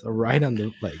girth right on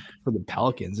the for the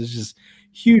Pelicans. It's just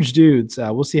huge dudes.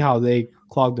 We'll see how they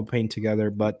clog the paint together.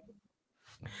 But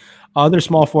Other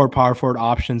small forward, power forward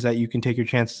options that you can take your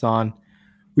chances on.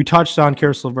 We touched on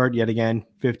Karis LeVert yet again,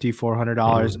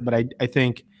 $5,400. But I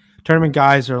think tournament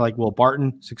guys are like Will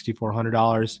Barton,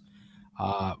 $6,400.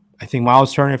 I think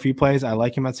Miles Turner, if he plays, I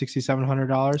like him at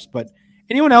 $6,700. But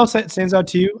anyone else that stands out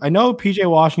to you? I know PJ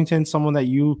Washington, someone that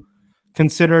you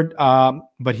considered,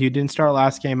 but he didn't start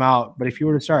last game out. But if you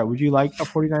were to start, would you like a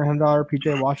 $4,900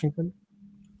 PJ Washington?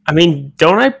 I mean,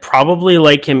 don't I probably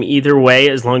like him either way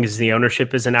as long as the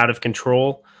ownership isn't out of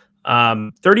control?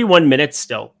 31 minutes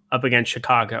still up against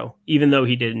Chicago, even though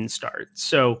he didn't start.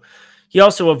 So he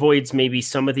also avoids maybe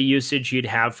some of the usage you'd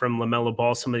have from LaMelo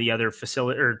Ball, some of the other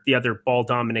the other ball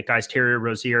dominant guys, Terry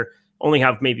Rozier. Only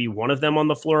have maybe one of them on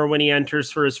the floor when he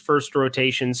enters for his first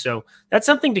rotation. So that's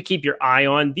something to keep your eye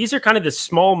on. These are kind of the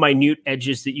small, minute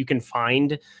edges that you can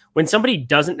find when somebody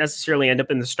doesn't necessarily end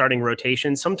up in the starting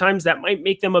rotation. Sometimes that might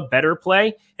make them a better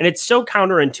play. And it's so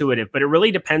counterintuitive, but it really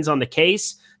depends on the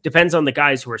case, depends on the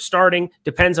guys who are starting,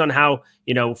 depends on how,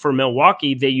 for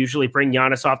Milwaukee, they usually bring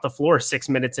Giannis off the floor 6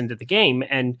 minutes into the game.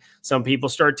 And some people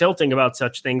start tilting about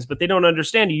such things, but they don't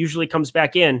understand. He usually comes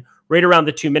back in right around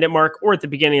the 2-minute mark or at the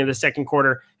beginning of the second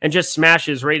quarter and just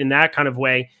smashes right in that kind of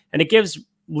way. And it gives a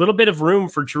little bit of room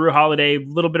for Jrue Holiday, a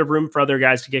little bit of room for other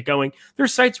guys to get going.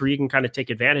 There's sites where you can kind of take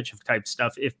advantage of type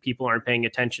stuff if people aren't paying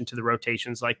attention to the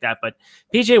rotations like that. But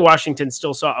PJ Washington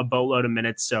still saw a boatload of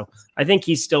minutes. So I think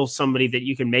he's still somebody that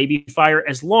you can maybe fire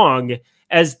as long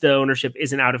as the ownership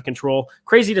isn't out of control.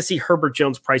 Crazy to see Herbert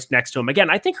Jones priced next to him. Again,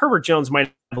 I think Herbert Jones might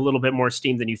have a little bit more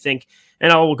steam than you think.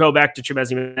 And I'll go back to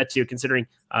Chimezie Metu, considering,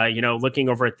 looking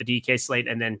over at the DK slate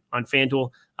and then on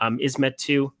FanDuel, is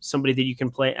Metu somebody that you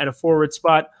can play at a forward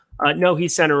spot? No,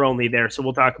 he's center only there. So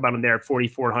we'll talk about him there at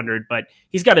 4,400, but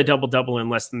he's got a double-double in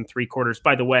less than 3 quarters.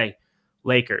 By the way,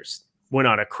 Lakers went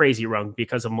on a crazy run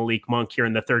because of Malik Monk here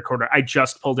in the third quarter. I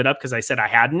just pulled it up because I said I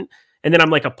hadn't. And then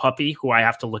I'm like a puppy who I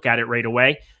have to look at it right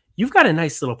away. You've got a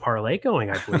nice little parlay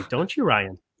going, I believe, don't you,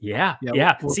 Ryan? Yeah.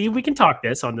 See, we can talk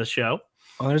this on this show.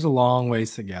 Well, there's a long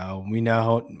ways to go. We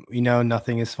know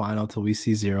nothing is final till we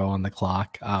see 0 on the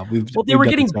clock. They were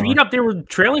getting beat up. They were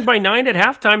trailing by 9 at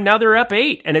halftime. Now they're up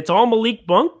 8, and it's all Malik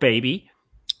Monk, baby.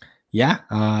 Yeah,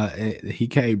 he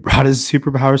brought his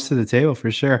superpowers to the table for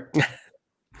sure.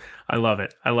 I love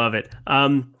it.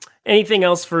 Anything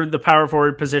else for the power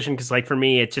forward position? Because for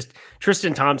me, it's just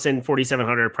Tristan Thompson,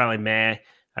 4,700, probably meh.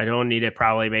 I don't need to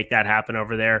probably make that happen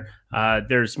over there.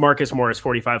 There's Marcus Morris,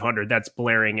 4,500. That's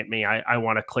blaring at me. I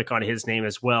want to click on his name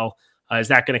as well. Is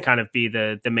that going to kind of be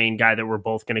the main guy that we're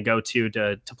both going to go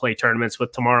to play tournaments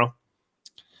with tomorrow?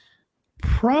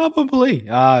 Probably,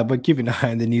 but keep an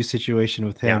eye on the new situation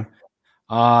with him. Yeah.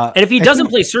 And if he doesn't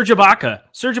play, Serge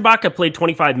Ibaka played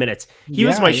 25 minutes. He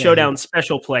was my showdown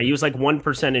special play. He was like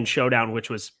 1% in showdown, which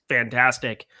was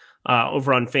fantastic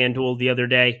over on FanDuel the other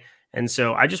day. And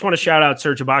so I just want to shout out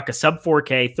Serge Ibaka, sub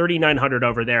 4K, 3,900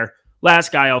 over there.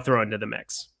 Last guy I'll throw into the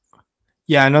mix.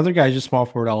 Yeah, another guy just small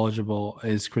forward eligible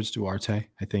is Chris Duarte.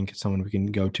 I think it's someone we can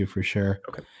go to for sure.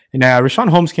 Okay. And Rashawn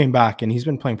Holmes came back, and he's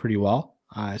been playing pretty well.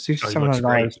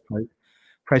 $6,700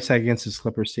 price tag against his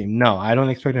Clippers team. No, I don't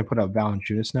expect him to put up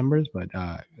Valanciunas numbers, but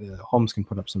Holmes can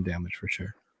put up some damage for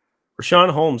sure.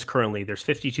 Rashawn Holmes currently, there's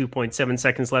 52.7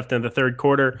 seconds left in the third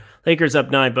quarter. Lakers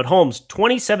up 9, but Holmes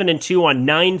 27-2 on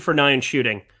 9 for 9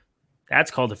 shooting.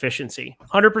 That's called efficiency.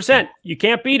 100%. You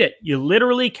can't beat it. You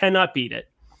literally cannot beat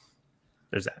it.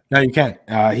 There's that. No, you can't.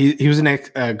 He was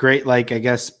a great, trying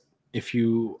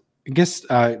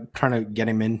to get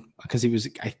him in because he was,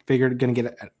 I figured, going to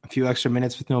get a few extra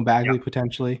minutes with no Bagley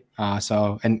potentially.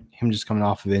 And him just coming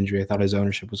off of injury, I thought his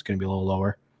ownership was going to be a little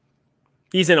lower.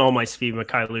 He's in all my Steve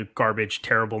Mikhailuk garbage,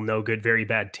 terrible, no good, very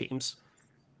bad teams.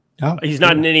 Oh, he's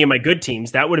not in any of my good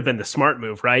teams. That would have been the smart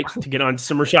move, right? To get on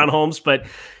some Rashawn Holmes, but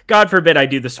God forbid I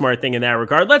do the smart thing in that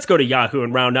regard. Let's go to Yahoo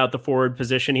and round out the forward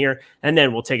position here, and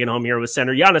then we'll take it home here with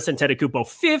center Giannis Antetokounmpo,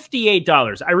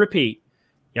 $58. I repeat,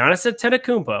 Giannis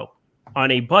Antetokounmpo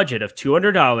on a budget of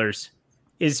 $200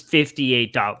 is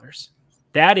 $58.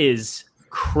 That is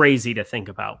crazy to think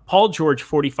about. Paul George,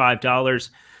 $45.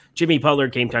 Jimmy Butler,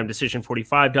 game time decision,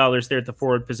 $45 there at the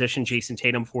forward position. Jason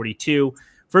Tatum, $42.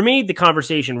 For me, the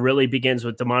conversation really begins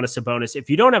with Domantas Sabonis. If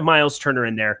you don't have Miles Turner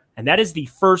in there, and that is the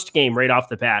first game right off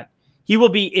the bat, he will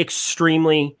be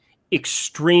extremely,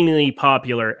 extremely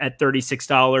popular at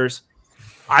 $36.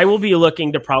 I will be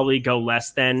looking to probably go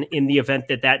less than in the event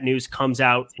that news comes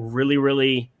out really,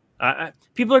 really.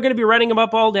 People are going to be writing him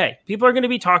up all day. People are going to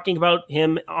be talking about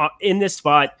him in this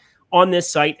spot, on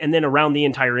this site, and then around the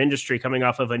entire industry coming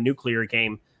off of a nuclear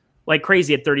game like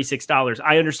crazy at $36.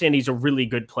 I understand he's a really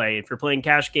good play. If you're playing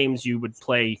cash games, you would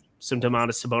play some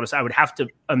Domantas Sabonis. I would have to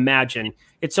imagine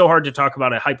it's so hard to talk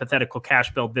about a hypothetical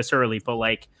cash build this early, but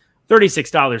like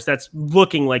 $36, that's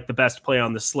looking like the best play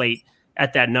on the slate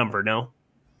at that number, no?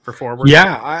 For forward?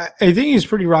 Yeah, I think he's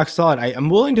pretty rock solid. I'm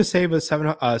willing to save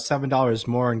 $7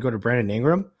 more and go to Brandon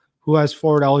Ingram, who has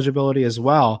forward eligibility as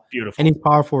well. Beautiful. And he's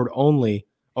power forward only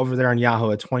over there on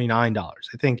Yahoo at $29.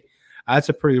 I think that's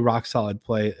a pretty rock solid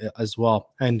play as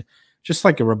well. And just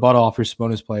like a rebuttal off your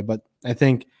Sabonis play, but I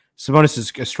think Sabonis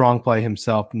is a strong play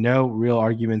himself. No real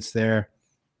arguments there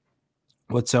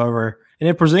whatsoever. And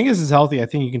if Porzingis is healthy, I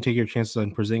think you can take your chances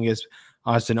on Porzingis.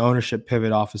 It's an ownership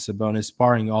pivot off of Sabonis,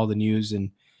 barring all the news and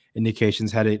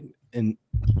indications had it in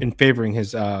favoring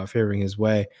his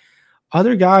way.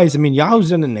 Other guys, I mean, Yahoo's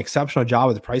done an exceptional job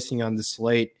with pricing on the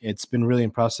slate. It's been really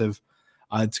impressive.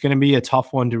 It's going to be a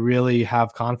tough one to really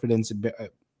have confidence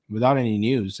without any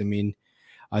news. I mean,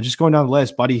 just going down the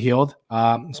list, Buddy Hield,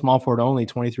 small forward only,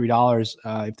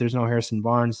 $23. If there's no Harrison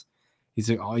Barnes, he's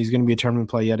going to be a tournament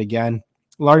play yet again.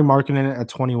 Larry Markkinen at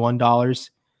 $21.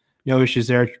 No issues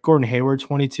there. Gordon Hayward,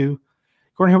 $22.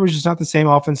 Gordon Hayward's just not the same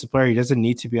offensive player. He doesn't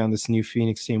need to be on this new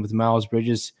Phoenix team with Miles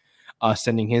Bridges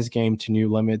sending his game to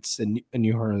new limits and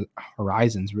new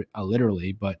horizons,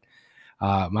 literally. But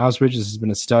Miles Bridges has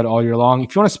been a stud all year long.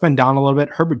 If you want to spend down a little bit,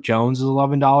 Herbert Jones is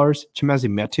 $11. Chimezie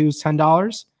Metu is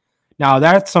 $10. Now,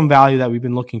 that's some value that we've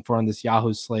been looking for on this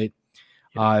Yahoo slate.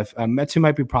 If Metu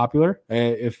might be popular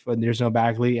if there's no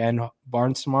Bagley and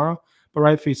Barnes tomorrow, but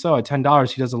rightfully so. At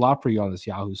 $10, he does a lot for you on this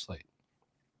Yahoo slate.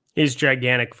 Is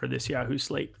gigantic for this Yahoo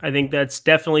slate. I think that's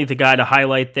definitely the guy to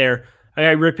highlight there.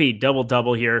 I repeat,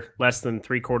 double here, less than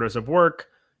 3/4 of work.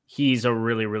 He's a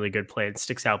really, really good play. It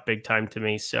sticks out big time to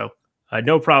me. So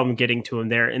no problem getting to him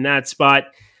there in that spot.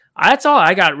 That's all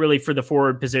I got really for the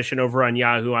forward position over on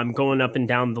Yahoo. I'm going up and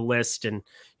down the list. And,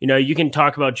 you can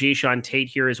talk about Jayshawn Tate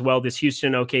here as well. This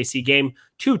Houston OKC game,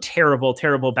 two terrible,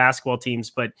 terrible basketball teams,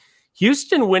 but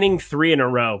Houston winning 3 in a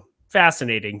row.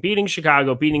 Fascinating. Beating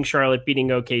Chicago, beating Charlotte, beating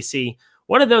OKC.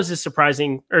 One of those is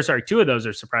surprising, two of those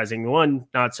are surprising. One,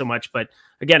 not so much, but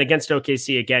again, against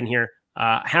OKC again here.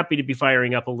 Happy to be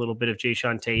firing up a little bit of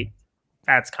Jayshawn Tate.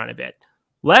 That's kind of it.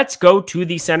 Let's go to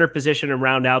the center position and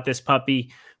round out this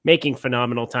puppy. Making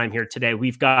phenomenal time here today.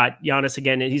 We've got Giannis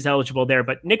again, and he's eligible there,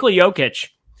 but Nikola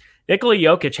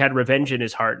Jokic had revenge in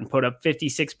his heart and put up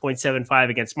 56.75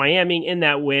 against Miami in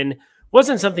that win.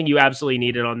 Wasn't something you absolutely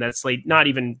needed on that slate, not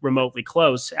even remotely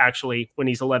close, actually, when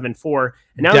he's 11-4.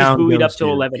 And now he's buoyed up to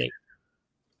 11-8.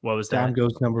 What was that? Down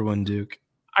goes number 1 Duke.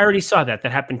 I already saw that.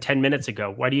 That happened 10 minutes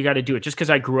ago. Why do you got to do it? Just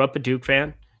because I grew up a Duke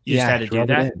fan? You just had to do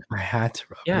that? I had to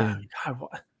rub it in. God,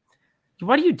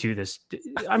 why do you do this?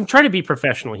 I'm trying to be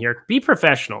professional here. Be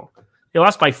professional. They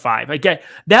lost by 5. I get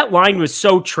that line was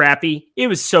so trappy. It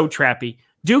was so trappy.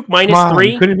 Duke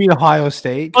 -3. Couldn't beat Ohio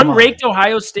State. Unranked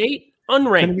Ohio State.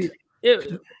 Unranked.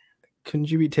 Couldn't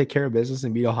you take care of business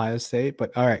and beat Ohio State?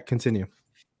 But all right, continue.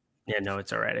 Yeah, no,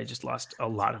 it's all right. I just lost a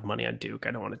lot of money on Duke.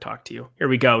 I don't want to talk to you. Here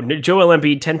we go. Joel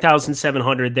Embiid,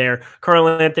 10,700 there. Karl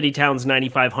Anthony Towns,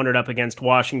 9,500 up against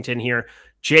Washington here.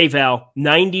 J-Val,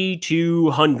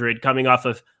 9,200 coming off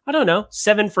of,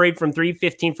 7 for 8 from 3,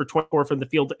 15 for 24 from the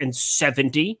field, and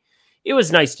 70. It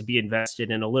was nice to be invested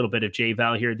in a little bit of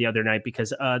J-Val here the other night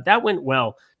because that went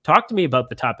well. Talk to me about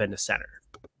the top end of center.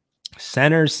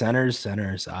 Centers.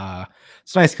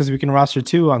 It's nice because we can roster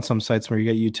 2 on some sites where you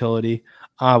get utility.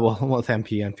 With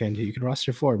MP and FanDuel, you can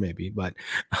roster 4 maybe, but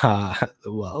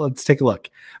let's take a look.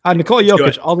 Nikola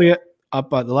Jokic all the way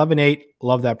up at 11.8.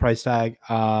 Love that price tag.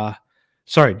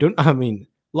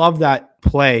 Love that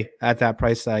play at that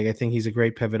price tag. I think he's a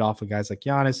great pivot off of guys like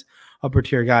Giannis, upper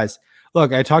tier guys.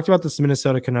 Look, I talked about this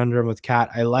Minnesota conundrum with Cat.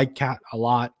 I like Cat a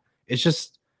lot. It's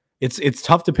just it's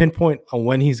tough to pinpoint on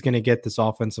when he's going to get this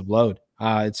offensive load.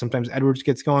 It's sometimes Edwards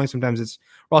gets going, sometimes it's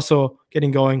Russell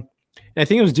getting going. And I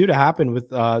think it was due to happen with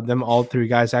them all 3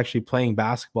 guys actually playing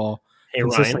basketball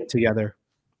consistently together.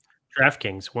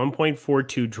 DraftKings,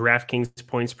 1.42 DraftKings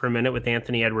points per minute with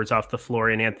Anthony Edwards off the floor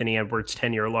and Anthony Edwards'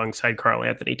 tenure alongside Karl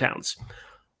Anthony Towns.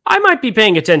 I might be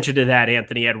paying attention to that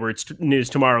Anthony Edwards news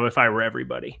tomorrow if I were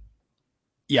everybody.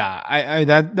 Yeah,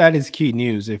 that is key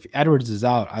news. If Edwards is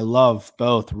out, I love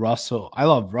both Russell. I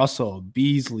love Russell,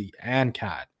 Beasley, and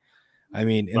Cat. I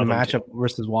mean, in the matchup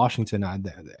versus Washington,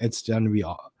 it's going to be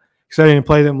exciting to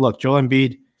play them. Look, Joel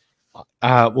Embiid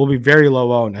will be very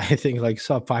low owned. I think like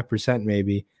sub 5%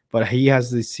 maybe, but he has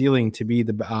the ceiling to be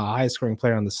the highest scoring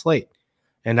player on the slate,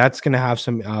 and that's going to have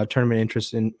some tournament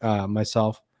interest in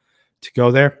myself to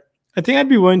go there. I think I'd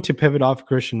be willing to pivot off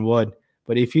Christian Wood,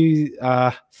 but if you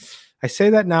I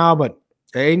say that now, but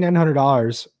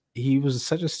 $8,900, he was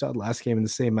such a stud last game in the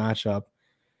same matchup.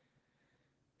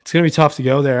 It's going to be tough to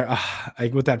go there.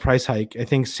 Like with that price hike, I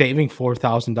think saving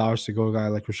 $4,000 to go a guy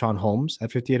like Rashawn Holmes at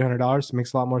 $5,800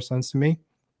 makes a lot more sense to me.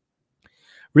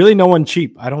 Really, no one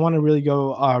cheap. I don't want to really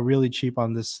go really cheap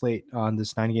on this slate, on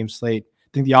this 9-game slate. I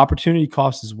think the opportunity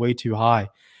cost is way too high.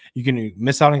 You can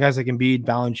miss out on guys like Embiid,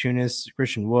 Valanciunas,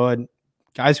 Christian Wood,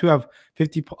 guys who have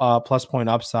 50 plus point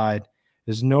upside.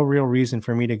 There's no real reason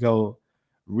for me to go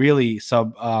really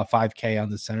sub 5K on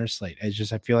the center slate. I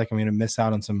feel like I'm going to miss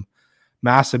out on some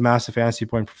massive fantasy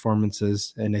point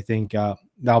performances, and I think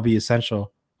that'll be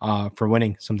essential for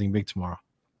winning something big tomorrow.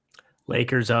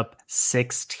 Lakers up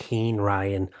 16,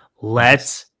 Ryan.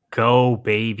 Let's go,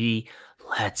 baby.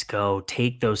 Let's go.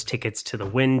 Take those tickets to the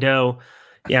window.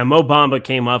 Yeah, Mo Bamba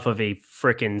came off of a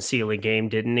freaking ceiling game,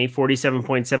 didn't he?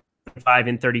 47.75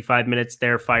 in 35 minutes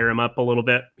there. Fire him up a little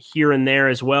bit here and there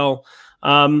as well.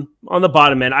 On the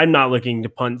bottom end, I'm not looking to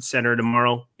punt center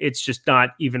tomorrow. It's just not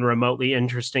even remotely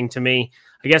interesting to me.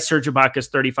 I guess Serge Ibaka's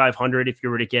 3,500. If you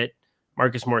were to get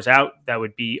Marcus Morris out, that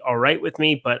would be all right with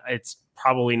me, but it's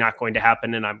probably not going to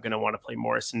happen, and I'm going to want to play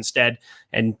Morris instead,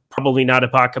 and probably not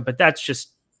Ibaka, but that's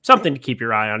just something to keep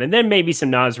your eye on. And then maybe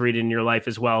some Naz Reid in your life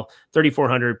as well,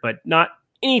 3,400, but not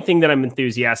anything that I'm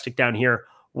enthusiastic down here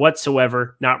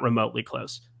whatsoever, not remotely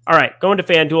close. All right, going to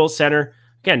FanDuel center.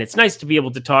 Again, it's nice to be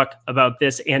able to talk about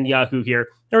this and Yahoo here,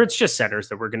 or it's just centers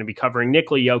that we're going to be covering.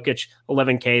 Nikola Jokic,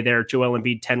 11K there. Joel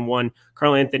Embiid, 10-1.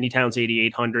 Karl Anthony Towns,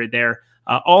 8,800 there.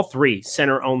 All three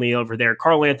center only over there.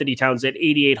 Karl Anthony Towns at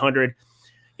 8,800.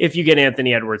 If you get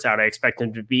Anthony Edwards out, I expect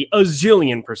him to be a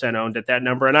zillion % owned at that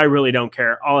number, and I really don't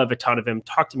care. I'll have a ton of him.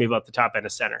 Talk to me about the top end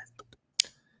of center.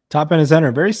 Top end of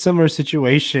center, very similar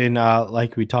situation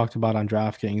like we talked about on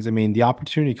DraftKings. I mean, the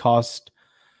opportunity cost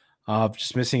of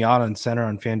just missing out on center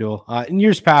on FanDuel. In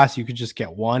years past, you could just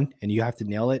get one, and you have to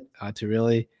nail it to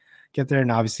really get there.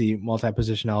 And obviously,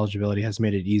 multi-position eligibility has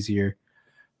made it easier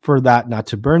for that not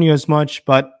to burn you as much.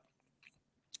 But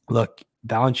look,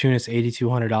 Valanciunas,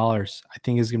 $8,200, I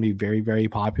think is going to be very, very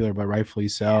popular, but rightfully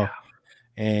so. Yeah.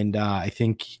 And I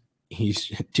think he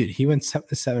went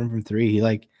 7-7 from 3.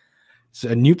 He's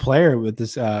a new player with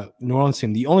this New Orleans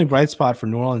team. The only bright spot for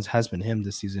New Orleans has been him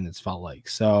this season, it's felt like.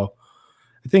 So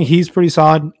I think he's pretty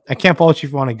solid. I can't fault you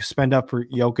if you want to spend up for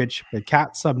Jokic, but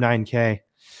Cat sub 9K.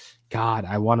 God,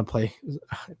 I want to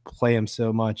play him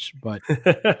so much, but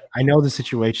I know the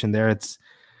situation there.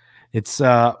 It's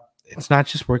not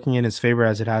just working in his favor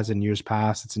as it has in years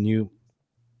past. It's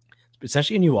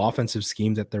essentially a new offensive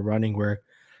scheme that they're running where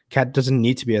Cat doesn't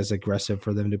need to be as aggressive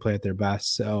for them to play at their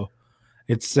best. So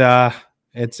it's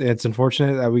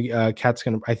unfortunate that Cat's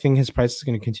gonna. I think his price is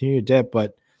going to continue to dip,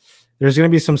 but there's going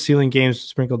to be some ceiling games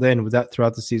sprinkled in with that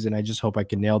throughout the season. I just hope I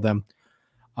can nail them.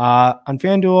 On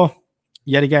FanDuel,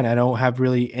 yet again, I don't have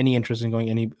really any interest in going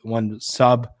anyone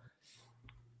sub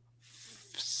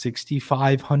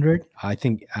 6,500. I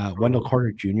think Wendell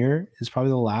Carter Jr. is probably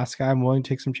the last guy I'm willing to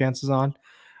take some chances on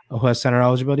who has center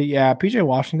eligibility. Yeah, PJ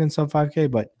Washington sub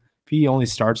 5K, but if he only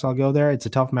starts, I'll go there. It's a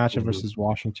tough matchup versus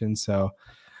Washington, so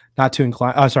not too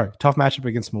inclined. Tough matchup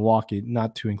against Milwaukee.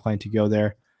 Not too inclined to go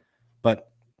there, but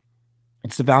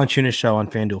it's the Valanciunas show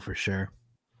on FanDuel for sure.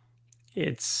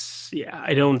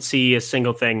 I don't see a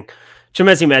single thing.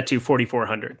 Chimezie Metu,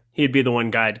 4,400. He'd be the one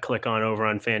guy to click on over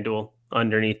on FanDuel.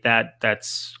 Underneath that,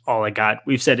 that's all I got.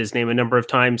 We've said his name a number of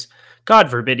times. God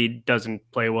forbid he doesn't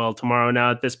play well tomorrow.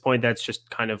 Now, at this point, that's just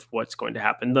kind of what's going to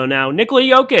happen. Though now, Nikola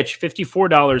Jokic,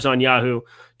 $54 on Yahoo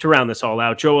to round this all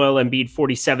out. Joel Embiid,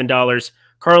 $47.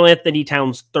 Karl Anthony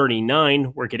Towns,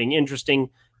 $39. We're getting interesting.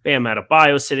 Bam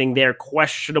Adebayo sitting there,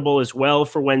 questionable as well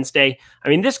for Wednesday. I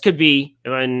mean, this could be,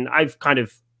 and I've kind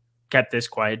of kept this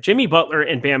quiet, Jimmy Butler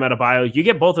and Bam Adebayo, you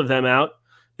get both of them out.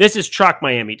 This is chalk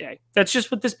Miami day. That's just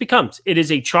what this becomes. It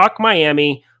is a chalk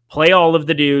Miami, play all of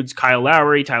the dudes, Kyle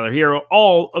Lowry, Tyler Hero,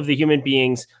 all of the human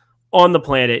beings on the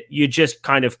planet. You just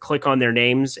kind of click on their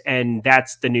names, and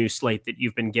that's the new slate that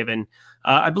you've been given.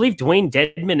 I believe Dwayne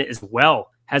Dedman as well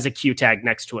has a Q tag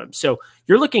next to him. So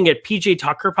you're looking at PJ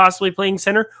Tucker possibly playing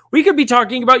center. We could be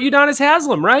talking about Udonis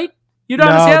Haslem, right?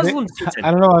 Haslam.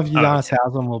 I don't know if Udonis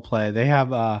Haslem will play. They have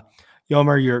Yomer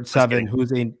Yurt7,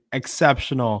 who's an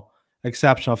exceptional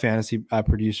fantasy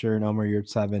producer, and Omer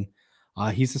Yurt7.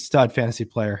 He's a stud fantasy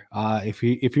player. If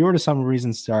he were to some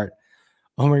reason start,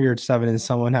 Omer Yurt7 is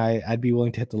someone I'd be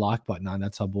willing to hit the lock button on.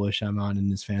 That's how bullish I'm on in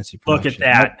this fantasy production. Look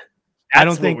at that. I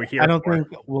don't think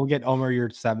we'll get Omer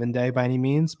Yurt7 day by any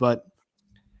means, but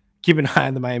keep an eye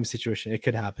on the Miami situation. It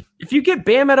could happen. If you get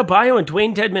Bam Adebayo and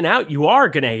Dwayne Dedman out, you are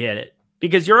going to hit it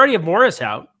because you already have Morris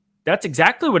out. That's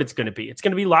exactly what it's going to be. It's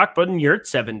going to be lock button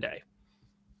Yurt7 day.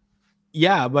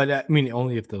 Yeah, but I mean,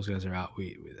 only if those guys are out.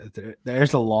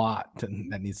 There's a lot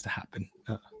that needs to happen.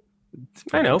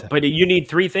 I know, but you need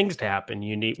three things to happen.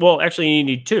 You need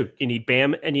two. You need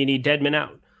Bam and you need Deadman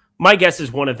out. My guess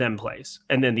is one of them plays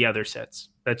and then the other sits.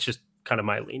 That's just kind of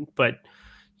my lean. But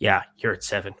yeah, you're at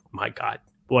 7. My God.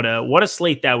 What a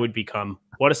slate that would become.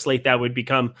 What a slate that would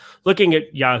become. Looking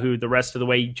at Yahoo the rest of the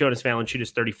way, Jonas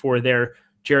Valanciunas 34 there.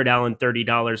 Jared Allen, $30.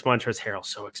 Montrezl Harrell,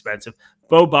 so expensive.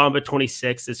 Bo Bamba,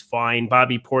 26 is fine.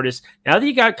 Bobby Portis. Now that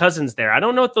you got Cousins there, I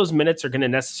don't know what those minutes are going to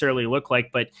necessarily look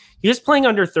like, but he is playing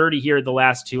under 30 here the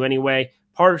last two anyway,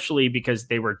 partially because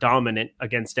they were dominant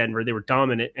against Denver. They were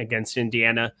dominant against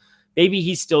Indiana. Maybe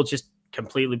he still just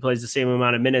completely plays the same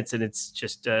amount of minutes, and it's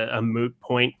just a moot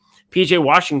point. PJ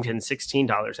Washington,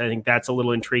 $16. I think that's a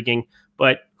little intriguing,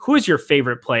 but who is your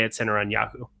favorite play at center on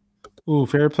Yahoo? Ooh,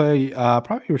 fair play.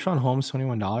 Probably Rashawn Holmes,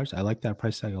 $21. I like that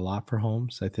price tag a lot for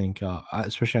Holmes. I think,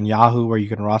 especially on Yahoo, where you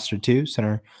can roster two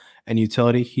center and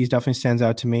utility, he definitely stands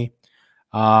out to me.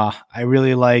 I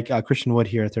really like Christian Wood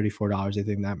here at $34. I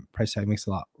think that price tag makes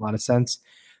a lot of sense.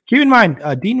 Keep in mind,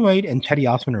 Dean Wade and Teddy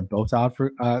Osman are both out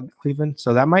for Cleveland,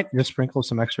 so that might just sprinkle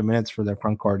some extra minutes for their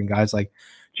front court and guys like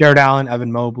Jared Allen,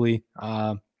 Evan Mobley.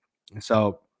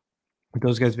 So with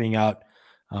those guys being out,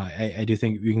 I do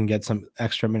think we can get some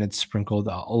extra minutes sprinkled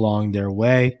along their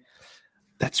way.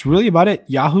 That's really about it.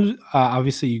 Yahoo,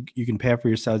 obviously, you can pay up for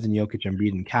your studs in Jokic,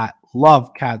 Embiid, and Cat.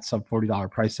 Love Cat sub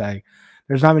 $40 price tag.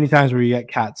 There's not many times where you get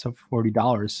Cat sub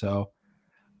 $40. So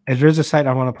if there's a site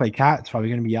I want to play Cat, it's probably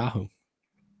going to be Yahoo.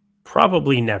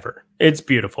 Probably never. It's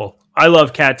beautiful. I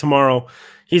love Cat tomorrow.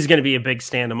 He's going to be a big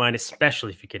stand of mine,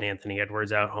 especially if you get Anthony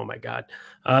Edwards out. Oh, my God.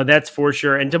 That's for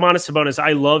sure. And Domantas Sabonis,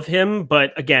 I love him.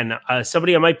 But again,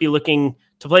 somebody I might be looking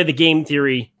to play the game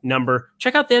theory number,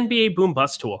 check out the NBA Boom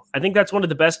Bust tool. I think that's one of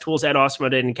the best tools at Awesemo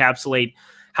to encapsulate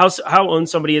how owned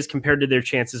somebody is compared to their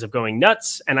chances of going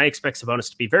nuts. And I expect Sabonis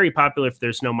to be very popular if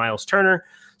there's no Miles Turner.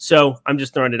 So I'm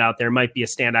just throwing it out there. It might be a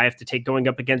stand I have to take going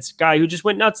up against a guy who just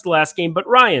went nuts the last game. But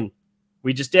Ryan,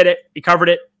 we just did it. We covered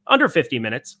it. Under 50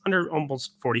 minutes, under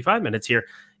almost 45 minutes here.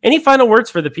 Any final words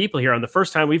for the people here on the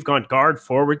first time we've gone guard,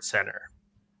 forward, center?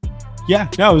 Yeah,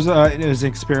 no, it was an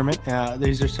experiment.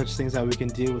 These are such things that we can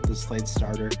do with the Slate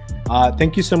Starter.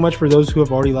 Thank you so much for those who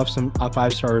have already left some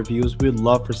 5-star reviews. We'd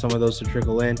love for some of those to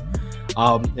trickle in.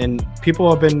 And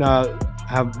people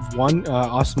have won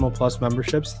Awesemo Plus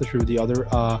memberships through the other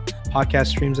podcast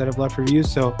streams that have left reviews.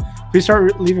 So please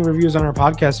start leaving reviews on our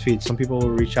podcast feed. Some people will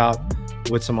reach out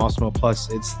with some Awesemo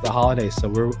Plus. It's the holidays, so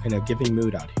we're in a giving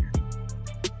mood out here.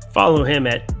 Follow him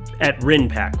at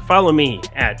Rinpack. Follow me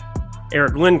at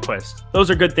Eric Lindquist.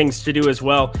 Those are good things to do as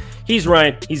well. He's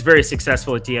Ryan. He's very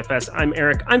successful at DFS. I'm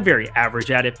Eric. I'm very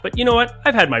average at it, but you know what?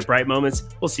 I've had my bright moments.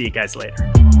 We'll see you guys later.